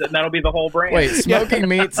pages, and that'll be the whole brand. Wait, smoking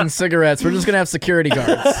meats and cigarettes. We're just gonna have security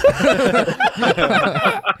guards.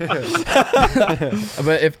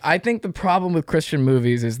 But I think the problem with Christian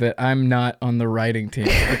movies is that I'm not on the writing team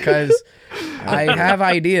because I have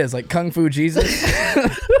ideas like Kung Fu Jesus.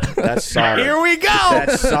 That's solid. Here we go.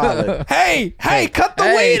 That's solid. Hey, cut the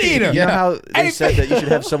weed eater. You know how they said that you should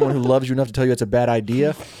have someone who loves you enough to tell you it's a bad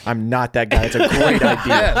idea? I'm not that guy. It's a great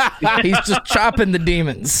idea. He's just chopping the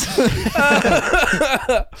demons.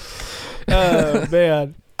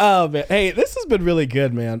 Oh man. Hey, this has been really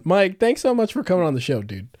good, man. Mike, thanks so much for coming on the show,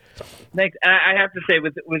 dude. Thanks. I have to say,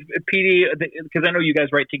 with PD, because I know you guys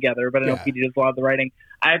write together, but I know PD does a lot of the writing.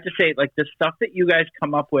 I have to say, like, the stuff that you guys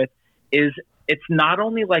come up with it's not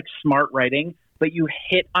only like smart writing, but you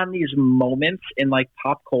hit on these moments in like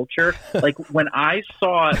pop culture. Like when I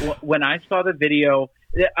saw the video,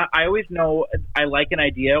 I always know I like an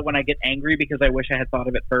idea when I get angry because I wish I had thought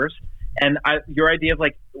of it first. And your idea of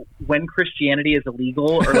like when Christianity is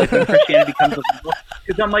illegal or like when Christianity becomes illegal,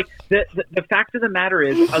 because I'm like the fact of the matter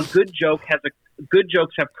is good jokes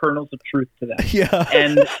have kernels of truth to them. Yeah.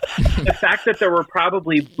 And the fact that there were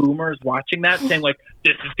probably boomers watching that saying like,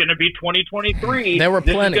 this is going to be 2023. There were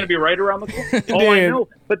plenty. This is going to be right around the corner. Oh, I know.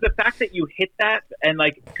 But the fact that you hit that and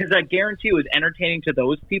like, because I guarantee it was entertaining to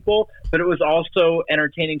those people, but it was also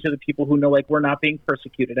entertaining to the people who know like we're not being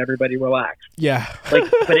persecuted. Everybody relax. Yeah.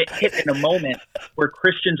 Like, but it hit in a moment where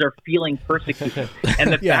Christians are feeling persecuted,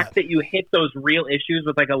 and the fact that you hit those real issues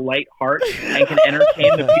with like a light heart and can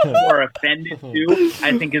entertain the people who are offended too,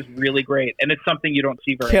 I think is really great, and it's something you don't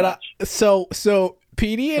see very much. So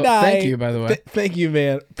PD and I. Thank you, by the way. Thank you,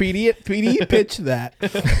 man. PD pitched that.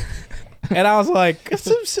 And I was like,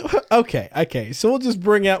 okay. So we'll just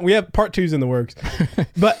bring out. We have part 2's in the works,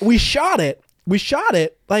 but we shot it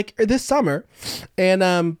like this summer,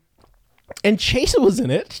 and Chase was in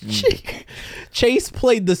it. Chase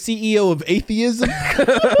played the CEO of atheism.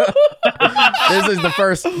 This is the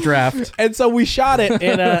first draft, and so we shot it,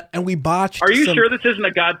 and we botched. Are you sure this isn't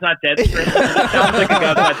a God's Not Dead script? It sounds like a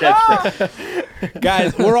God's Not Dead script.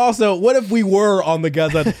 Guys, we're also. What if we were on the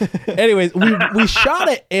God's Not? Anyways, we shot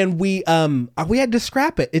it, and we had to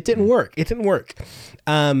scrap it. It didn't work.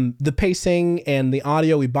 The pacing and the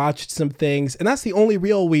audio, we botched some things, and that's the only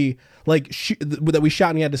reel we that we shot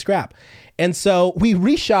and we had to scrap. And so we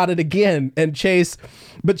reshot it again, and Chase,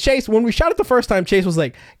 when we shot it the first time, Chase was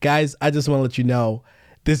like, guys, I just want to let you know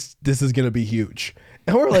this is going to be huge.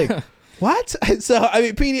 And we're like, what? So, I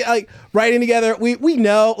mean, PD, like writing together, we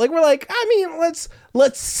know, like, we're like, I mean,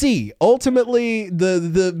 let's see. Ultimately,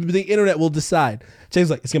 the internet will decide. Chase was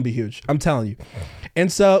like, it's going to be huge. I'm telling you. And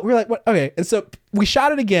so we're like, what? Okay. And so we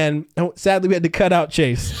shot it again. And sadly, we had to cut out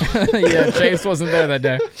Chase. Yeah, Chase wasn't there that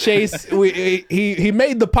day. Chase, he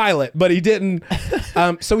made the pilot, but he didn't.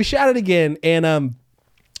 So we shot it again. And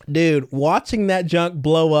dude, watching that junk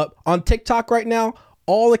blow up on TikTok right now,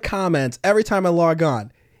 all the comments, every time I log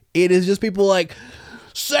on, it is just people like,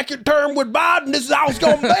 second term with Biden, this is how it's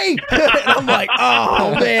gonna be. And I'm like,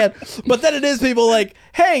 oh man. But then it is people like,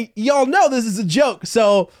 hey, y'all know this is a joke.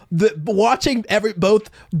 So watching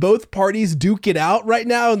both parties duke it out right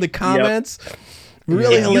now in the comments.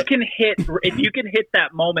 Really, if you can hit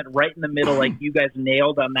that moment right in the middle, like you guys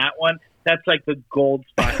nailed on that one, that's like the gold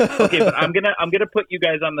spot. Okay, but I'm gonna put you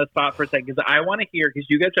guys on the spot for a second because I want to hear, because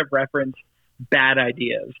you guys have referenced bad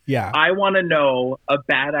ideas. Yeah, I want to know a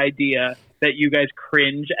bad idea that you guys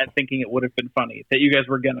cringe at thinking it would have been funny that you guys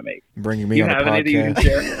were gonna make. Bringing me on the podcast. Anything you can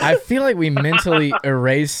share? I feel like we mentally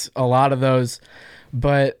erase a lot of those,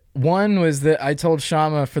 but one was that I told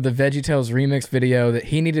Shama for the VeggieTales remix video that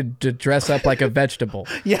he needed to dress up like a vegetable.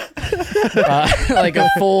 Yeah. Like a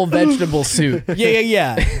full vegetable suit.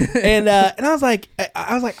 Yeah. And I was like,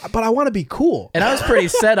 but I want to be cool. And I was pretty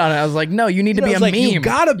set on it. I was like, no, you need to be a meme. You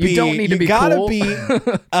gotta be. You don't need to be gotta cool. Be.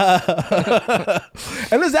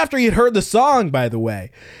 And this is after he had heard the song, by the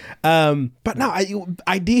way. But no,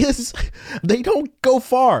 ideas, they don't go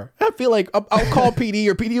far. I feel like I'll call PD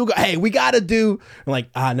or PD will go, hey, we got to do. I'm like,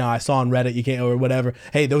 no, I saw on Reddit, you can't, or whatever.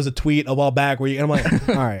 Hey, there was a tweet a while back where you, and I'm like,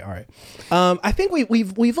 all right. I think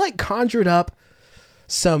we've like conjured up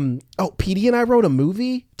some, PD and I wrote a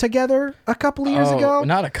movie together a couple of years ago.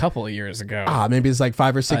 Not a couple of years ago. Maybe it's like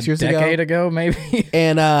 5 or 6 years ago. A decade ago, maybe.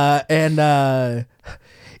 And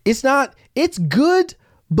it's good,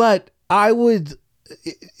 but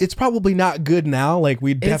it's probably not good now. Like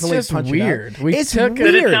we definitely it's just weird. It's But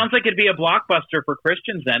weird. it sounds like it'd be a blockbuster for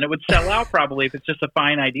Christians. Then it would sell out probably if it's just a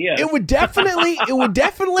fine idea. It would definitely.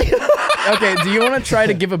 Okay, do you want to try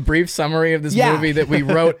to give a brief summary of this movie that we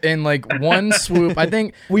wrote in like one swoop? I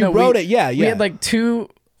think we wrote it. Yeah. We had like 2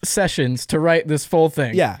 sessions to write this full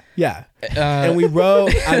thing. Yeah. And we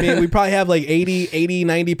wrote, we probably have like 80,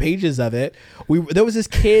 90 pages of it. There was this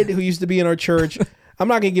kid who used to be in our church. I'm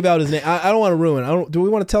not going to give out his name. I don't want to ruin it. Do we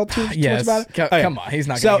want to tell too much about it? Come on. He's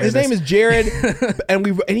not going to his name is Jared. and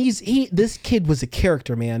this kid was a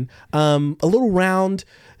character, man. A little round,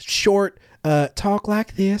 short, talk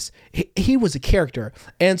like this. He was a character.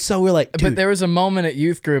 And so we're like, dude. But there was a moment at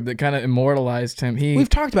youth group that kind of immortalized him. We've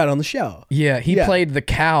talked about it on the show. Yeah, he played the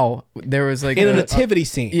cow. There was like in a nativity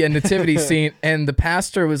scene. Yeah, nativity scene, and the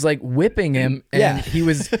pastor was like whipping him, and he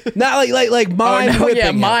was not like mime whipping.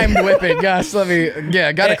 Yeah, mime whipping. Gosh, got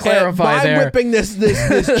to clarify there. Mime whipping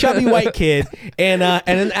this chubby white kid, and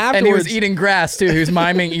then afterwards, and he was eating grass too. He was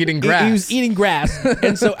miming eating grass. He was eating grass,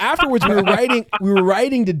 and so afterwards we were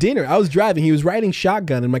riding to dinner. I was driving. He was riding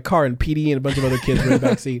shotgun in my car, and PD and a bunch of other kids were in the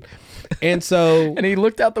back seat. And so, and he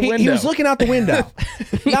looked out the window. He was looking out the window.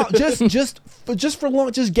 Now, just for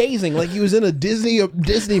long, just gazing like he was in a Disney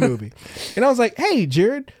movie. And I was like, "Hey,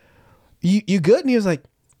 Jared, you good?" And he was like,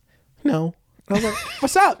 "No." And I was like,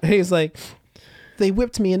 "What's up?" And he was like, "They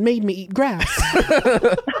whipped me and made me eat grass."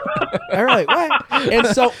 All right, what? And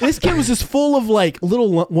so this kid was just full of like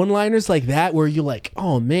little one-liners like that, where you're like,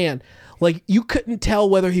 "Oh man." Like, you couldn't tell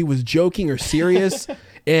whether he was joking or serious.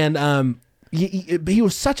 And he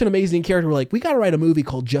was such an amazing character. We're like, we got to write a movie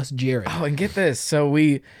called Just Jared. Oh, and get this. So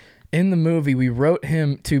in the movie, we wrote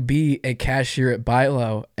him to be a cashier at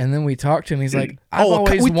Bilo. And then we talked to him. He's like, I've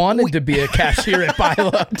always wanted to be a cashier at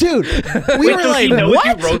Bilo. Dude, we were like, what?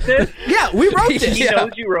 You wrote this? Yeah, we wrote this. He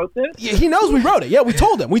knows you wrote this? Yeah, he knows we wrote it. Yeah, we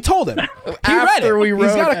told him. He read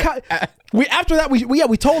it. After that,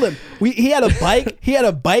 we told him he had a bike. He had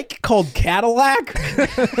a bike called Cadillac.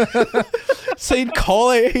 So he'd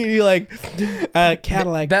call it. He'd be like,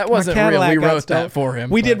 Cadillac. That wasn't real. We wrote that for him.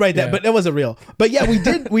 We did write that, but it wasn't real. But yeah, we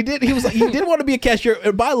did. He was like, he did want to be a cashier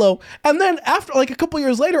at Bilo. And then after like a couple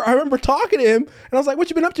years later, I remember talking to him, and I was like, "What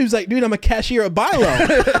you been up to?" He's like, "Dude, I'm a cashier at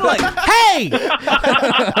Bilo." I'm like, "Hey."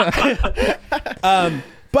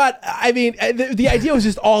 But I mean, the idea was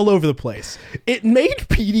just all over the place. It made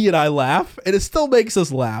PD and I laugh, and it still makes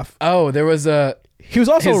us laugh. Oh, there was he was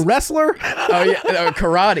also a wrestler. Oh yeah,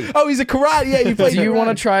 karate. Oh, he's a karate. Yeah, he played. Do you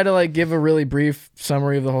want to try to like give a really brief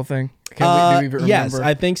summary of the whole thing? Do we even remember? Yes,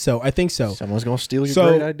 I think so. Someone's gonna steal your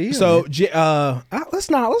great idea. So let's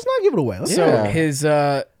not give it away. His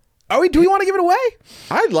do we want to give it away?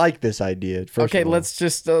 I like this idea. Okay, let's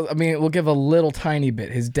just. We'll give a little tiny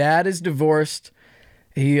bit. His dad is divorced.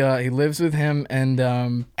 He lives with him,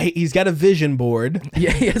 and he's got a vision board.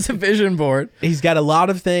 Yeah, he has a vision board. He's got a lot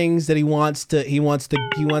of things that he wants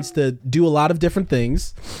to do a lot of different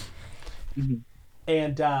things. Mm-hmm.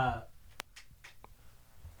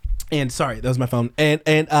 And sorry, that was my phone.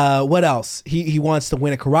 And what else? He wants to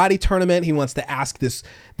win a karate tournament. He wants to ask this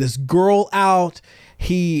girl out.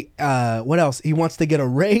 What else? He wants to get a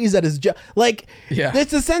raise at his job. Like,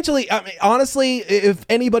 it's essentially, I mean, honestly, if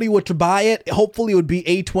anybody were to buy it, hopefully it would be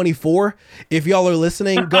A24. If y'all are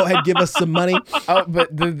listening, go ahead, give us some money. Oh,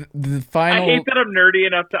 but the final. I hate that I'm nerdy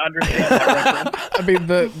enough to understand that reference. I mean,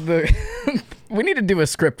 the we need to do a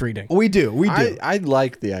script reading. We do. I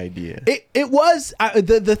like the idea. It was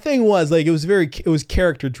the thing was like it was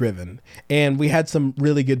character driven, and we had some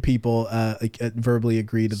really good people verbally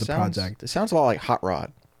agree to the project. It sounds a lot like Hot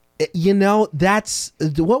Rod. That's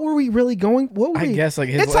what were we really going? What were I guess like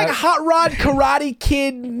it's like Hot Rod Karate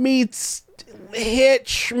Kid meets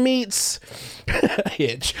Hitch meets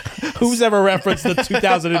Hitch. Who's ever referenced the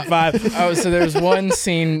 2005? Oh, so there's one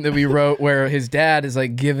scene that we wrote where his dad is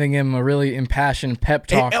like giving him a really impassioned pep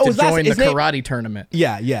talk to join the karate tournament.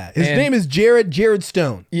 Yeah. His name is Jared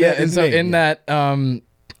Stone. Yeah, and so in that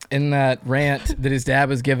rant that his dad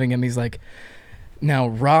was giving him, he's like, "Now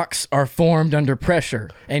rocks are formed under pressure,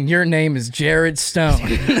 and your name is Jared Stone."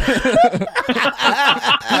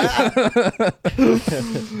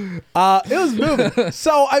 It was moving.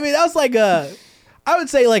 So I mean, that was like I would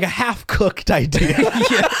say like a half-cooked idea.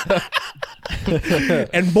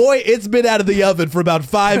 And boy, it's been out of the oven for about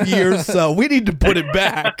 5 years, so we need to put it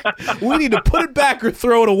back. We need to put it back or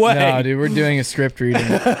throw it away. No, dude, we're doing a script reading.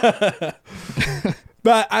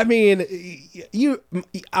 But I mean, you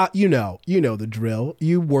know the drill.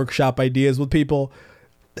 You workshop ideas with people.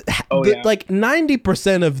 Like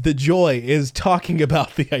 90% of the joy is talking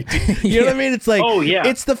about the idea. You know what I mean? It's like,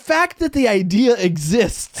 it's the fact that the idea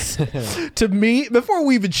exists. To me, before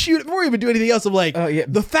we even shoot, before we even do anything else, I'm like,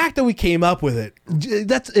 the fact that we came up with it,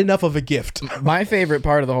 that's enough of a gift. My favorite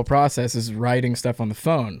part of the whole process is writing stuff on the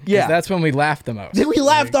phone. Yeah, that's when we laugh the most. We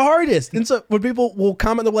laugh the hardest. And so when people will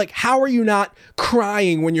comment, they're like, "How are you not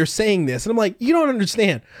crying when you're saying this?" And I'm like, "You don't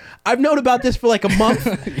understand. I've known about this for like a month,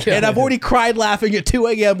 and I've already cried laughing at 2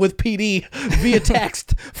 a.m. with PD via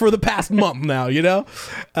text for the past month now, you know?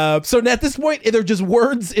 So at this point, they're just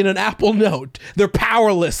words in an Apple Note. They're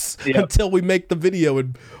powerless until we make the video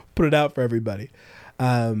and put it out for everybody.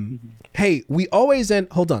 Hey, we always end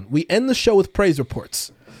the show with praise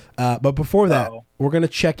reports. But before that, we're going to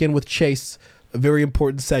check in with Chase, a very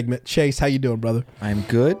important segment. Chase, how you doing, brother? I'm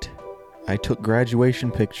good. I took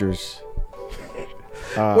graduation pictures.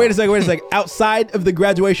 Wait a second. Outside of the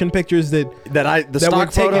graduation pictures the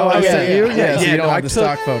stock photo I sent you? So you don't have the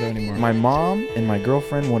stock photo anymore. My mom and my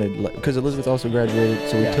girlfriend wanted, because Elizabeth also graduated,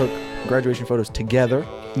 so we took graduation photos together.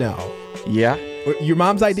 No. Yeah. Your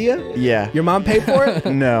mom's idea? Yeah. Your mom paid for it?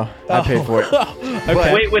 No, I paid for it.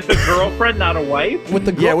 Okay. Wait, with the girlfriend, not a wife? With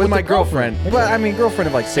my girlfriend. But I mean, girlfriend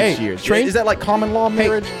of like 6 years. Is that like common law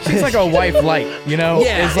marriage? She's like a wife light, you know?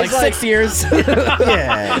 Yeah. It's like 6 years.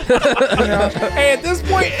 Yeah. You know? Hey, at this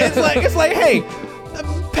point, it's like, hey,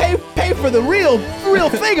 pay for the real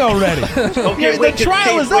thing already. Okay, the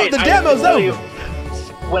trial is up. The demo's over.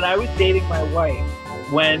 When I was dating my wife,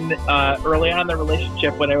 when early on in the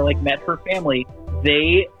relationship, when I met her family,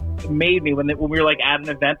 they made me when we were like at an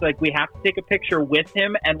event, like we have to take a picture with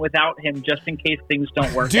him and without him just in case things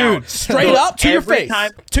don't work out. Dude, straight up to your face.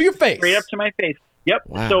 Straight up to my face. Yep.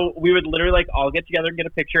 Wow. So we would literally like all get together and get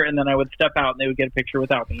a picture, and then I would step out and they would get a picture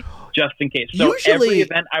without me, just in case. So every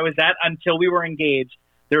event I was at until we were engaged,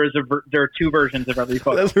 there are two versions of every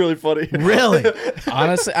photo. That's really funny. Really?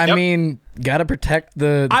 Honestly, I mean, gotta protect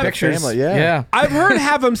the pictures. Family, yeah. I've heard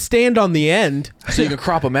have them stand on the end. So you can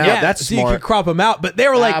crop them out. Yeah, that's so smart. you can crop them out. But they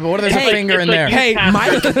were like, but what if there's a finger in there? Hey,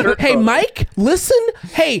 Mike. Hey, Mike, listen.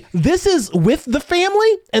 Hey, this is with the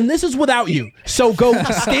family and this is without you. So go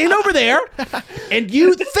stand over there and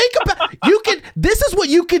you think about, this is what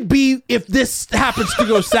you could be if this happens to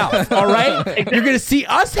go south. All right? You're going to see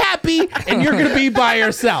us happy and you're going to be by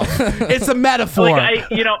yourself. It's a metaphor. Like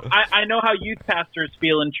I know how youth pastors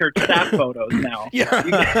feel in church staff photos now. Yeah.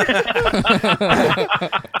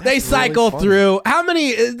 They cycle through. How many?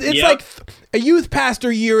 It's like a youth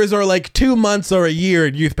pastor years are like 2 months or a year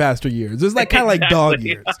in youth pastor years. It's like kind of like dog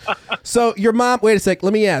years. So your mom. Wait a sec.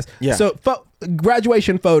 Let me ask. Yeah. So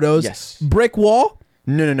graduation photos. Yes. Brick wall.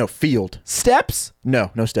 No. Field. Steps. No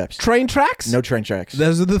steps. Train tracks. No train tracks.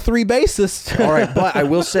 Those are the three bases. All right, but I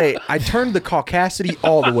will say I turned the caucasity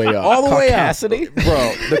all the way up. All the way up, Caucasity?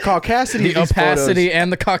 Bro. The caucasity, the opacity,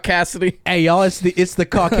 and the caucasity. Hey y'all, it's the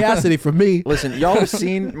caucasity for me. Listen, y'all have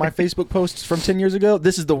seen my Facebook posts from 10 years ago.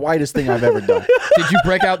 This is the whitest thing I've ever done. Did you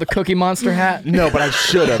break out the Cookie Monster hat? No, but I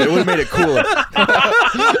should have. It would have made it cooler.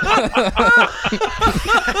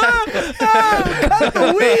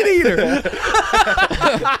 The weed eater.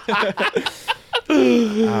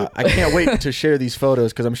 I can't wait to share these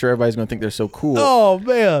photos because I'm sure everybody's gonna think they're so cool. Oh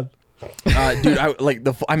man, dude,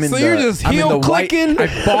 I'm in. So the, you're just I'm heel in the clicking.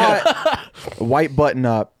 I bought a white button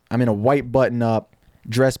up. I'm in a white button up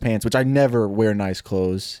dress pants, which I never wear nice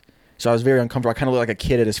clothes. So I was very uncomfortable. I kind of looked like a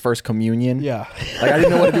kid at his first communion. Yeah, like I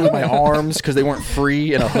didn't know what to do with my arms because they weren't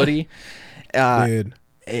free in a hoodie. Dude.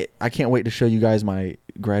 I can't wait to show you guys my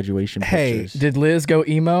graduation pictures. Did Liz go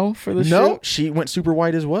emo for the shoot? No, she went super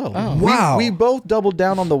white as well. Oh. Wow. We both doubled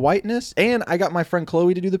down on the whiteness, and I got my friend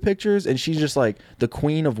Chloe to do the pictures, and she's just like the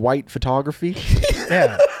queen of white photography.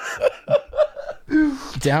 Yeah.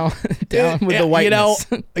 down with the whiteness.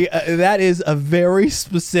 You know, that is a very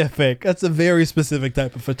specific. That's a very specific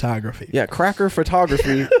type of photography. Yeah, cracker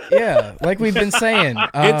photography. Yeah, like we've been saying.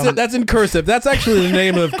 That's in cursive. That's actually the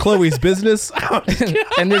name of Chloe's business.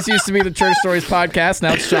 And this used to be the Church Stories podcast.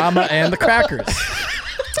 Now it's Shama and the Crackers.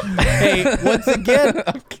 Hey, once again,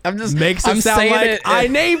 I'm sound saying like it. I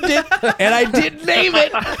named it and I didn't name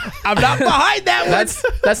it. I'm not behind that one.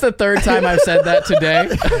 That's the third time I've said that today.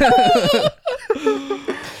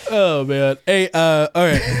 Oh man. Hey, all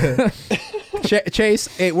right. Chase,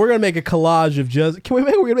 hey, we're gonna make a collage of just. We're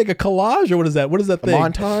gonna make a collage, or what is that? What is that thing?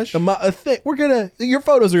 Montage. A thing. Your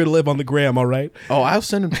photos are gonna live on the gram, all right? Oh, I'll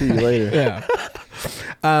send them to you later. Yeah.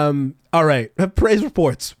 All right. Praise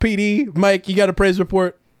reports. PD, Mike, you got a praise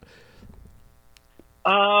report?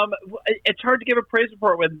 It's hard to give a praise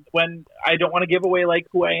report when I don't want to give away like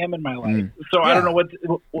who I am in my life. So I don't know what.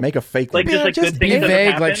 Make a fake like one. just like just good things be that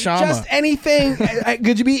vague have like happened. Shama. Just anything.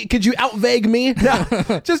 Could you out vague me?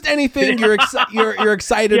 No. Just anything you're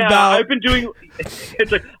excited Yeah, about. I've been doing.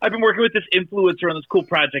 It's like I've been working with this influencer on this cool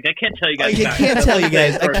project. I can't tell you guys. I can't tell you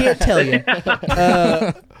guys. I can't tell you.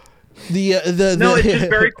 No, it's just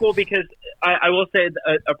very cool because I will say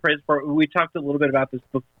a praise report. We talked a little bit about this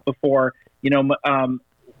before.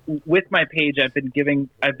 With my page, I've been given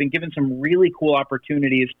some really cool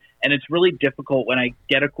opportunities, and it's really difficult when I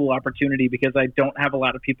get a cool opportunity because I don't have a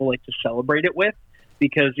lot of people like to celebrate it with.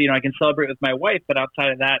 Because I can celebrate with my wife, but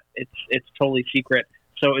outside of that, it's totally secret.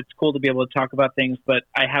 So it's cool to be able to talk about things. But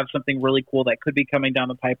I have something really cool that could be coming down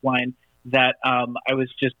the pipeline. That I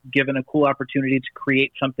was just given a cool opportunity to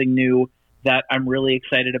create something new that I'm really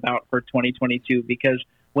excited about for 2022 because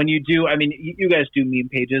when you do, you guys do meme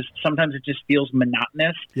pages. Sometimes it just feels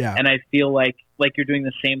monotonous. Yeah. And I feel like you're doing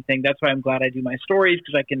the same thing. That's why I'm glad I do my stories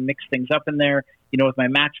because I can mix things up in there, with my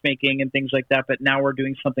matchmaking and things like that. But now we're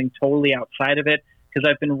doing something totally outside of it because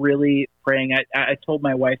I've been really praying. I told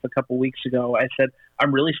my wife a couple weeks ago, I said,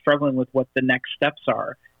 I'm really struggling with what the next steps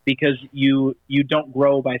are because you don't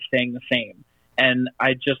grow by staying the same. And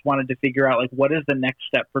I just wanted to figure out what is the next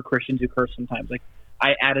step for Christians Who Curse Sometimes.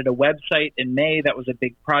 I added a website in May. That was a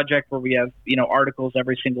big project where we have, articles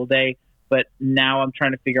every single day. But now I'm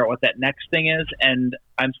trying to figure out what that next thing is. And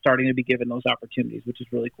I'm starting to be given those opportunities, which is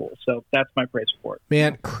really cool. So that's my praise report.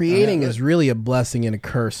 Man, creating is really a blessing and a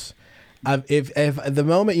curse. If the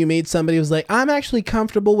moment you meet somebody who's like, I'm actually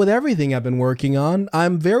comfortable with everything I've been working on.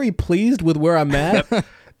 I'm very pleased with where I'm at.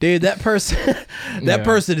 Dude, that person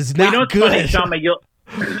is not good. Funny, Shama,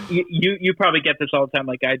 you probably get this all the time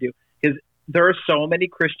like I do. Because there are so many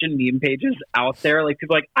Christian meme pages out there.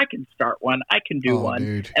 People are like, I can start one. I can do one.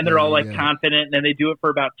 Dude. And they're all confident. And then they do it for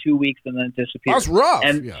about 2 weeks and then it disappears. That's rough.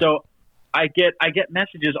 And so I get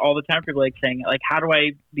messages all the time from people saying, how do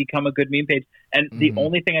I become a good meme page? And the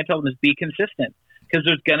only thing I tell them is be consistent. Because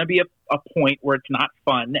there's going to be a point where it's not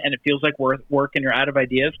fun and it feels like work and you're out of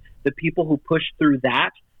ideas. The people who push through that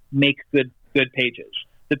make good pages.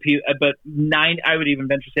 But I would even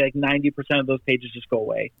venture to say 90% of those pages just go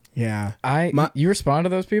away. Yeah. You respond to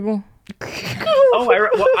those people? I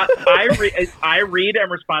read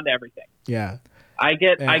and respond to everything. Yeah. I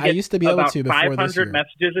get used to be able about to before 500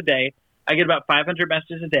 messages a day. I get about 500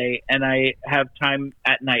 messages a day, and I have time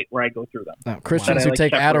at night where I go through them. Oh, Christians who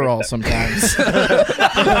take Adderall sometimes.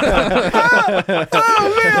 Oh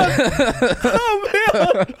man!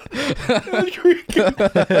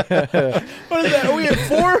 What is that? Are we at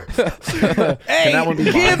 4? Hey,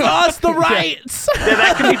 give us the rights. Yeah,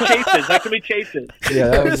 that can be chases.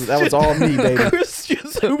 Yeah, that was all me, baby.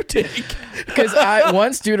 Christians who take. Because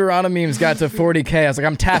once Deuteronomy memes got to 40K, I was like,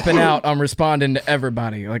 I'm tapping out. I'm responding to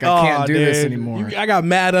everybody. I can't do this anymore. I got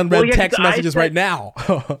mad unread text messages right now.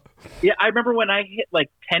 Yeah, I remember when I hit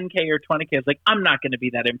 10K or 20K, I was like, I'm not going to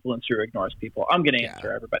be that influencer who ignores people. I'm going to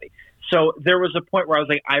answer everybody. So there was a point where I was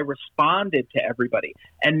like, I responded to everybody.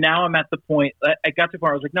 And now I'm at the point, I got to the point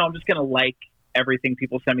where I was like, no, I'm just going to like everything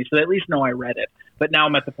people send me so they at least know I read it. But now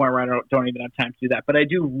I'm at the point where I don't even have time to do that. But I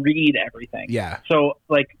do read everything. Yeah. So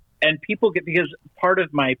and people because part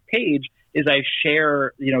of my page is I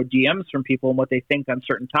share, DMs from people and what they think on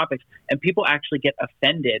certain topics. And people actually get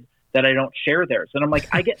offended that I don't share theirs. And I'm like,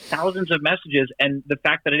 I get thousands of messages. And the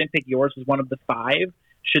fact that I didn't pick yours as one of the 5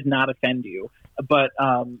 should not offend you. But,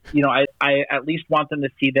 I at least want them to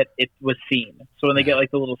see that it was seen. So when they get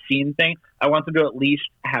the little scene thing, I want them to at least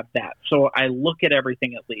have that. So I look at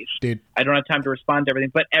everything at least. Dude. I don't have time to respond to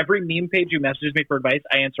everything. But every meme page who messages me for advice,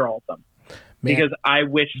 I answer all of them. Man, because I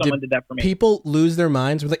wish someone did that for me. People lose their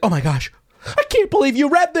minds. We're like, oh my gosh, I can't believe you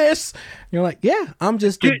read this. You're like, yeah, I'm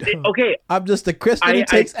just I'm just a Christian who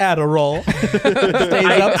takes Adderall.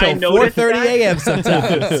 Stays up till 4:30 a.m.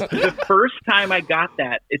 sometimes. The first time I got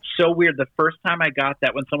that, it's so weird. The first time I got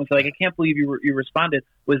that when someone said I can't believe you responded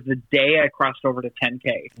was the day I crossed over to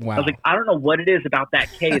 10K. Wow. I was like, I don't know what it is about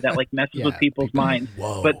that K that messes with people's minds.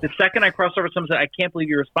 Whoa. But the second I crossed over, someone said I can't believe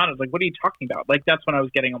you responded. I was like, what are you talking about? That's when I was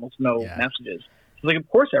getting almost no messages. So of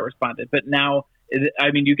course I responded, but now.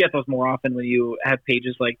 You get those more often when you have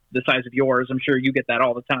pages the size of yours. I'm sure you get that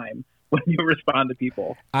all the time when you respond to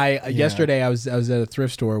people. Yesterday I was at a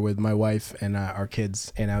thrift store with my wife and our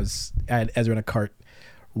kids, and I had Ezra in a cart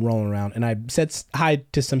rolling around, and I said hi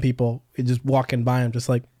to some people just walking by. I'm just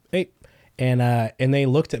like, hey, and they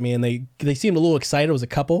looked at me and they seemed a little excited. It was a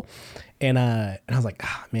couple, and I was like,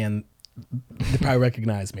 man, they probably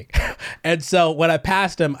recognized me. And so when I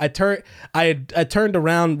passed them, I turned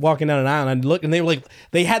around walking down an aisle, and I looked, and they were like,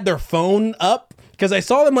 they had their phone up, because I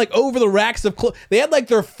saw them like over the racks of clothes. They had like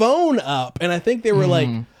their phone up, and I think they were like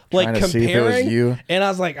comparing. You. And I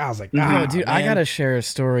was like, dude, man. I gotta share a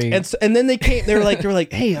story. And then they were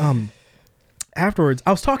like, hey, afterwards,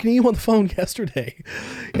 I was talking to you on the phone yesterday.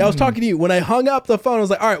 I was talking to you. When I hung up the phone, I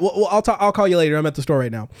was like, all right, well, I'll call you later. I'm at the store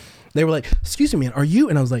right now. They were like, excuse me, man, are you?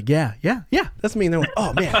 And I was like, yeah, that's me. And they're like,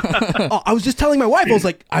 oh, man. I was just telling my wife, I was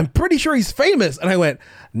like, I'm pretty sure he's famous. And I went,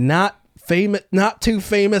 not famous, not too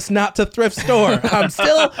famous, not to thrift store. I'm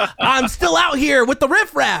still out here with the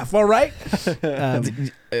riffraff, all right?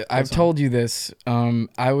 I've told you this.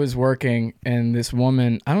 I was working, and this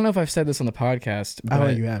woman, I don't know if I've said this on the podcast. But I don't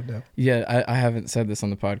think you have, no. Yeah, I haven't said this on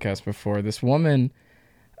the podcast before. This woman,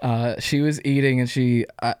 she was eating, and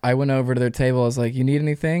I went over to their table. I was like, you need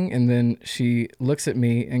anything? And then she looks at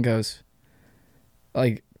me and goes,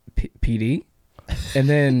 like, PD? And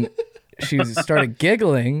then she started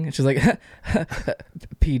giggling, and she's like,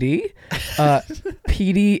 PD?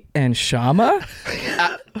 PD and Shama?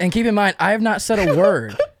 And keep in mind, I have not said a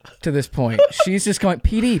word to this point. She's just going,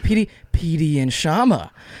 PD and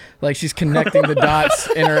Shama. Like, she's connecting the dots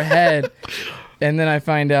in her head. And then I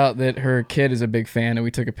find out that her kid is a big fan, and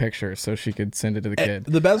we took a picture so she could send it to the kid.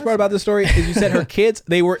 The best part about this story is you said her kids,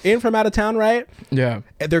 they were in from out of town, right? Yeah.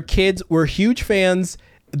 Their kids were huge fans.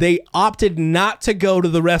 They opted not to go to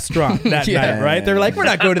the restaurant that night, right? They're like, we're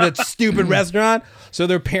not going to that stupid restaurant. So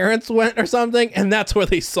their parents went or something, and that's where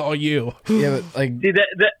they saw you. Yeah, but like, see,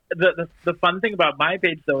 the fun thing about my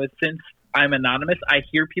page, though, is since I'm anonymous, I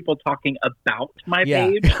hear people talking about my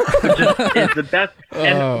page, which is the best.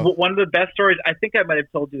 And one of the best stories, I think I might have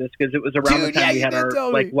told you this because it was around the time we had our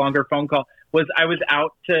longer phone call, was I was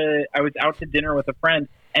out to dinner with a friend,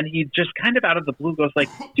 and he just kind of out of the blue goes like,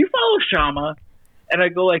 do you follow Shama? And I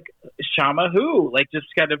go like, Shama who? Like, just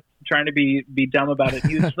kind of trying to be dumb about it.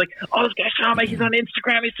 He was just like, oh, this guy Shama, he's on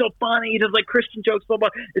Instagram, he's so funny, he does like Christian jokes, blah blah.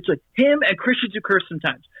 It's like him and Christians who curse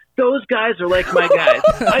sometimes. Those guys are like my guys.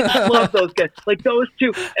 I just love those guys, like those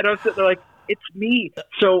two. And I was sitting there like, it's me.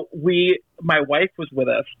 So my wife was with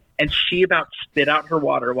us, and she about spit out her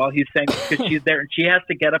water while he's saying, because she's there and she has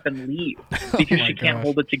to get up and leave because she can't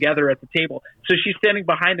hold it together at the table. So she's standing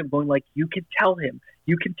behind him going like, you can tell him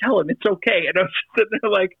it's okay. And I was sitting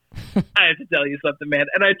there like, I have to tell you something, man.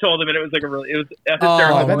 And I told him, and it was like a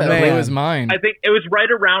hysterical. I bet that blew his mind. I think it was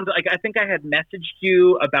right around, like, I think I had messaged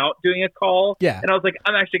you about doing a call. Yeah. And I was like,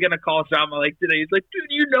 I'm actually going to call Shama like today. He's like, dude,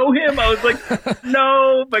 you know him? I was like,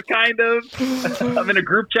 no, but kind of. I'm in a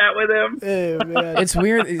group chat with him. Hey, man. It's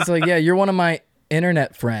weird. It's like, yeah, you're one of my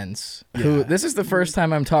internet friends who, this is the first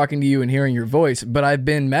time I'm talking to you and hearing your voice, but I've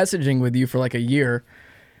been messaging with you for like a year.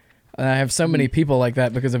 And I have so many people like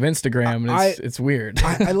that because of Instagram, and it's weird.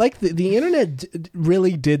 I like the internet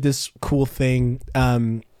really did this cool thing,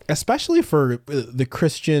 especially for the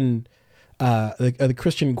Christian, the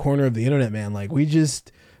Christian corner of the internet, man. Like we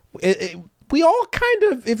all kind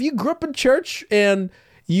of, if you grew up in church and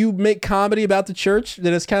you make comedy about the church,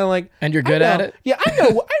 then it's kind of like, and you're good at it. Yeah, I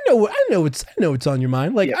know what's on your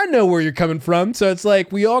mind. Like I know where you're coming from. So it's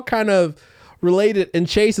like we all kind of related, and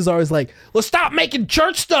Chase is always like, let's stop making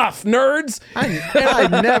church stuff, nerds. I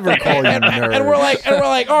never call you nerd. And we're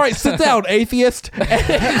like, all right, sit down, atheist. Well,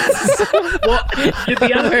 to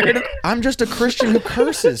be honest, I'm just a Christian who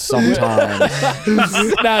curses sometimes.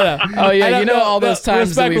 No. Oh yeah, you know all those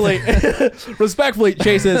times. Respectfully,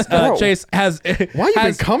 Chase has. Why you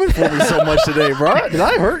been coming for me so much today, bro? Did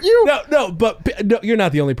I hurt you? No, but you're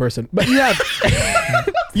not the only person. But you have.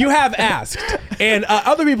 You have asked, and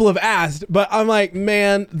other people have asked, but I'm like,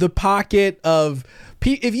 man, the pocket of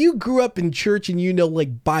if you grew up in church and you know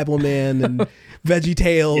like Bible Man and Veggie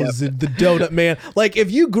Tales and the Donut Man, like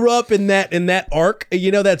if you grew up in that arc, you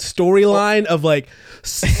know, that storyline of like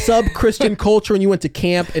sub-Christian culture, and you went to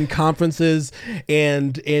camp and conferences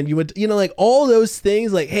and you went, you know, like all those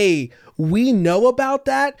things, like, hey, we know about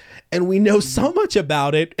that and we know so much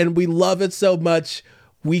about it and we love it so much.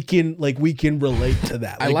 We can relate to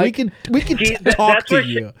that. Like, we can talk to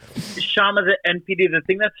you. Shama and PD, the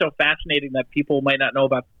thing that's so fascinating that people might not know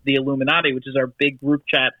about the Illuminati, which is our big group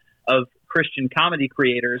chat of Christian comedy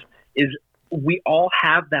creators, is we all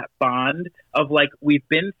have that bond of like, we've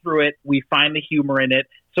been through it, we find the humor in it.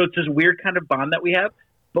 So it's this weird kind of bond that we have.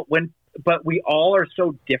 But when but we all are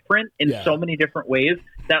so different in so many different ways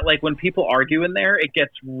that like when people argue in there, it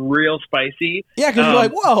gets real spicy. Yeah, because you're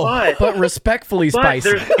like, whoa, but respectfully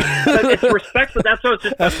spicy. It's respectful. That's what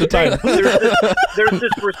it's that's the title. There's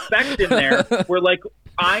this respect in there where like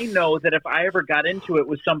I know that if I ever got into it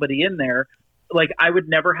with somebody in there, like I would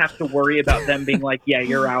never have to worry about them being like, yeah,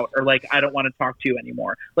 you're out, or like I don't want to talk to you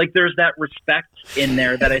anymore. Like there's that respect in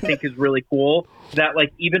there that I think is really cool. That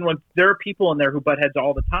like even when there are people in there who butt heads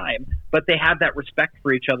all the time, but they have that respect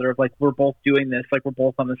for each other of like we're both doing this, like we're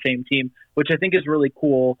both on the same team, which I think is really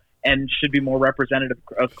cool and should be more representative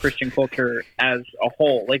of Christian culture as a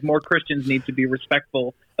whole. Like more Christians need to be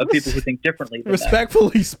respectful of people who think differently than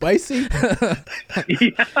respectfully spicy.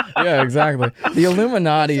 Yeah, exactly. The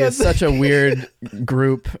Illuminati is such a weird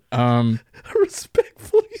group.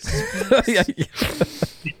 Respectfully spicy.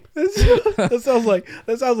 That sounds like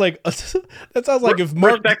if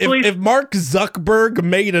Mark Zuckerberg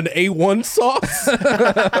made an A1 sauce.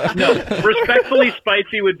 No, respectfully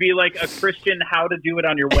spicy would be like a Christian how to do it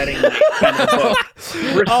on your wedding night kind of book.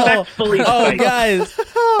 Respectfully spicy. Oh, guys.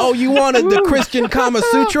 Oh, you wanted the Christian Kama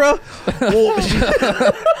Sutra?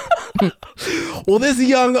 Well, this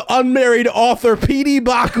young unmarried author, P.D.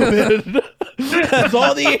 Bachman, has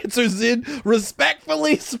all the answers in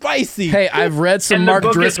respectfully spicy. Hey, I've read some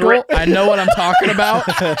Mark Driscoll. I know what I'm talking about.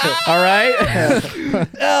 All right.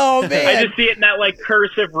 Oh man, I just see it in that like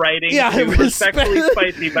cursive writing. Yeah, respectfully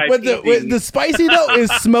spicy by the spicy though is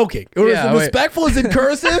smoking. Yeah, respectful is in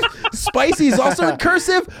cursive. Spicy is also in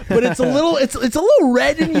cursive, but it's a little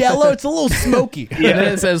red and yellow. It's a little smoky. Yeah. And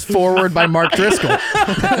then it says forward by Mark Driscoll.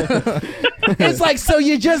 It's like, so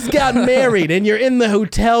you just got married and you're in the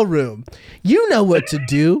hotel room. You know what to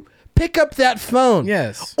do. Pick up that phone.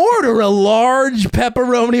 Yes. Order a large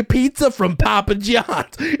pepperoni pizza from Papa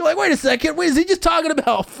John's. You're like, wait a second. Wait, is he just talking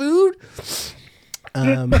about food?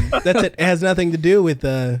 That's it. It has nothing to do with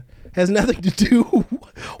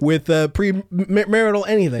premarital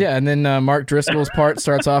anything. Yeah, and then Mark Driscoll's part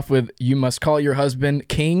starts off with, "You must call your husband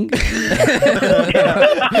King."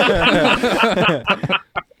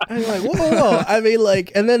 I'm like, whoa. I mean,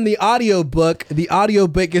 like, and then the audiobook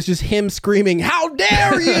is just him screaming, "How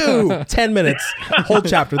dare you!" 10 minutes, whole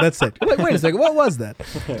chapter. That's it. I'm like, wait a second, what was that?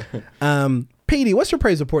 Petey, what's your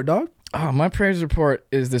praise report, dog? Oh, my praise report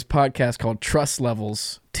is this podcast called Truss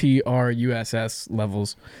Levels, TRUSS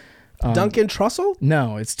Levels. Duncan Trussell?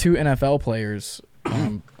 No, it's two NFL players,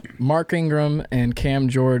 Mark Ingram and Cam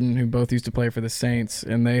Jordan, who both used to play for the Saints,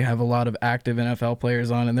 and they have a lot of active NFL players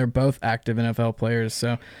on, and they're both active NFL players.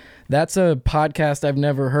 So that's a podcast I've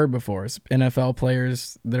never heard before. It's NFL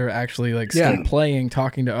players that are actually like still playing,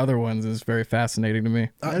 talking to other ones is very fascinating to me.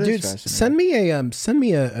 Dude, send me a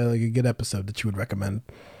good episode that you would recommend.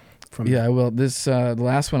 I will. This the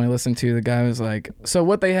last one I listened to, the guy was like, "So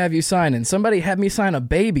what they have you sign?" And somebody had me sign a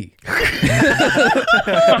baby.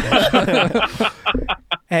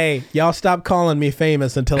 Hey, y'all stop calling me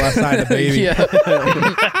famous until I sign a baby.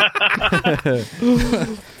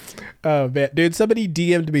 Oh man, dude! Somebody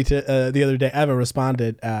DM'd me the other day. I haven't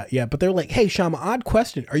responded yet, but they're like, "Hey, Shama, odd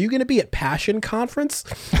question. Are you going to be at Passion Conference,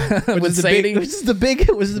 which is the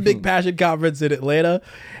big Passion Conference in Atlanta?"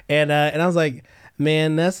 And I was like,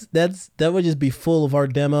 man, that would just be full of our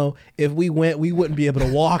demo. If we went, we wouldn't be able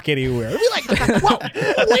to walk anywhere. We'd be like, whoa,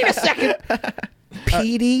 wait a second.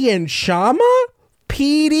 PD and Shama?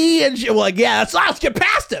 PD and like, yeah, let's get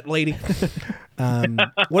past it, lady.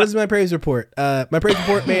 What is my praise report? My praise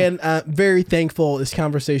report, man, very thankful. This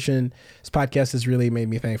podcast has really made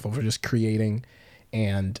me thankful for just creating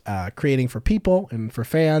and creating for people and for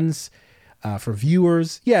fans. For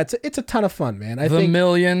viewers, yeah, it's a ton of fun, man. I think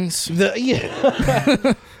millions.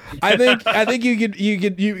 I think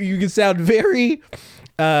you could sound very.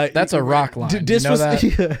 That's a rock line. You know that?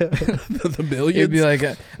 The millions. It'd be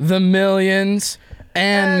like the millions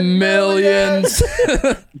and millions.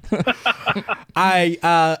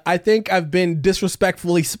 I think I've been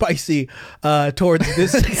disrespectfully spicy towards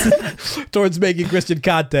towards making Christian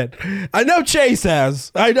content. I know Chase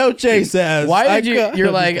has. Why did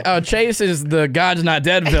you're like, oh, Chase is the God's Not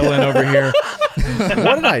Dead villain over here.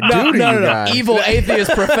 What did I do to you guys? Evil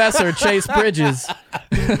atheist professor Chase Bridges.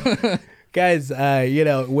 Guys,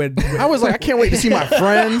 when I was like, I can't wait to see my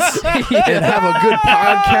friends and have a good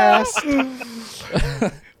podcast.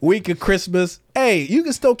 Week of Christmas. Hey, you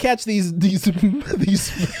can still catch these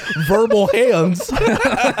verbal hands.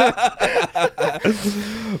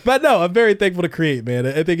 But no, I'm very thankful to create, man.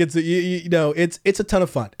 I think it's it's a ton of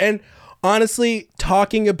fun. And honestly,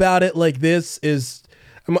 talking about it like this is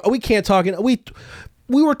we can't talk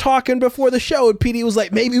we were talking before the show, and PD was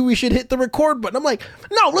like, maybe we should hit the record button. I'm like,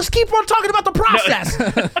 no, let's keep on talking about the process.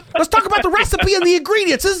 Let's talk about the recipe and the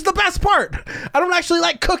ingredients. This is the best part. I don't actually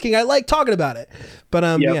like cooking. I like talking about it. But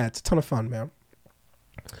yeah, it's a ton of fun, man.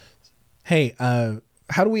 Hey,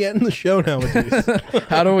 how do we end the show nowadays?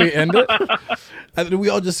 How do we end it? Do we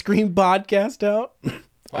all just scream podcast out?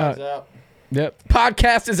 Out. Yep.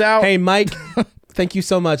 Podcast is out. Hey, Mike, thank you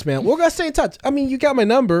so much, man. We're gonna stay in touch. I mean, you got my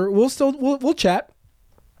number. We'll chat.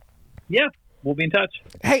 Yeah, we'll be in touch.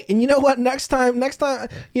 Hey, and you know what? Next time,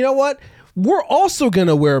 you know what? We're also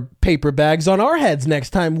gonna wear paper bags on our heads next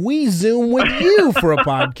time we Zoom with you for a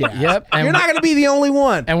podcast. Yep. And you're not gonna be the only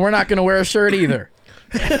one. And we're not gonna wear a shirt either.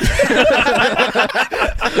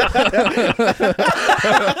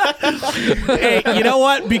 Hey, you know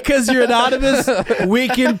what? Because you're anonymous, we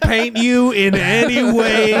can paint you in any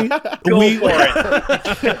way. Go for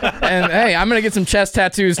it. And hey, I'm gonna get some chest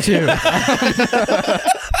tattoos too.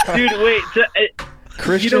 Dude, wait.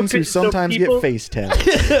 Christians who sometimes get face tats.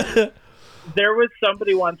 There was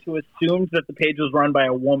somebody once who assumed that the page was run by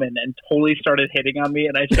a woman and totally started hitting on me,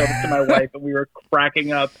 and I showed it to my wife, and we were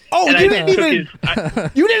cracking up. Oh, and you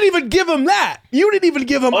didn't even give him that. You didn't even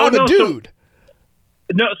give him I'm a dude.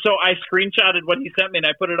 So I screenshotted what he sent me, and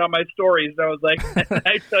I put it on my stories. And I was like, and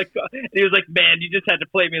he was like, man, you just had to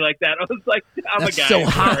play me like that. I was like, I'm That's a guy. so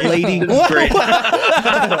hot, lady. This is great.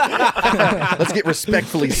 Let's get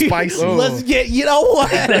respectfully spicy. Let's get, you know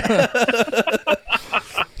what?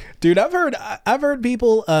 Dude, I've heard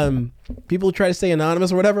people try to stay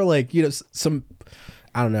anonymous or whatever, like, you know, some,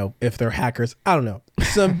 I don't know if they're hackers. I don't know.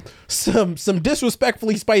 Some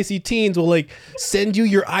disrespectfully spicy teens will like send you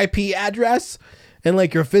your IP address and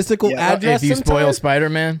like your physical address. If you spoil sometimes.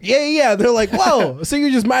 Spider-Man. Yeah. They're like, whoa. So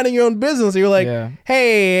you're just minding your own business. You're like,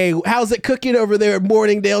 hey, how's it cooking over there at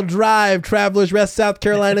Morningdale Drive, Travelers Rest, South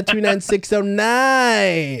Carolina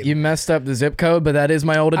 29609? You messed up the zip code, but that is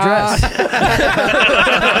my old address.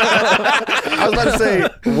 I was about to say,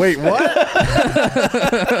 wait, what?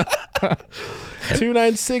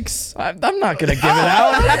 296. I'm not gonna give it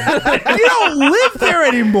out. You don't live there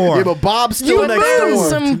anymore. Yeah, but Bob's still next There's door.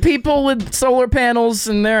 some people with solar panels,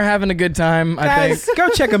 and they're having a good time. I think. Go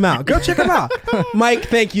check them out. Mike,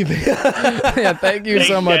 thank you. Yeah, thank you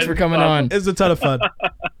so much for coming on. It's a ton of fun.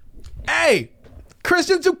 Hey,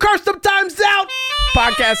 Christians who curse sometimes out.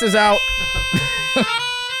 Podcast is out.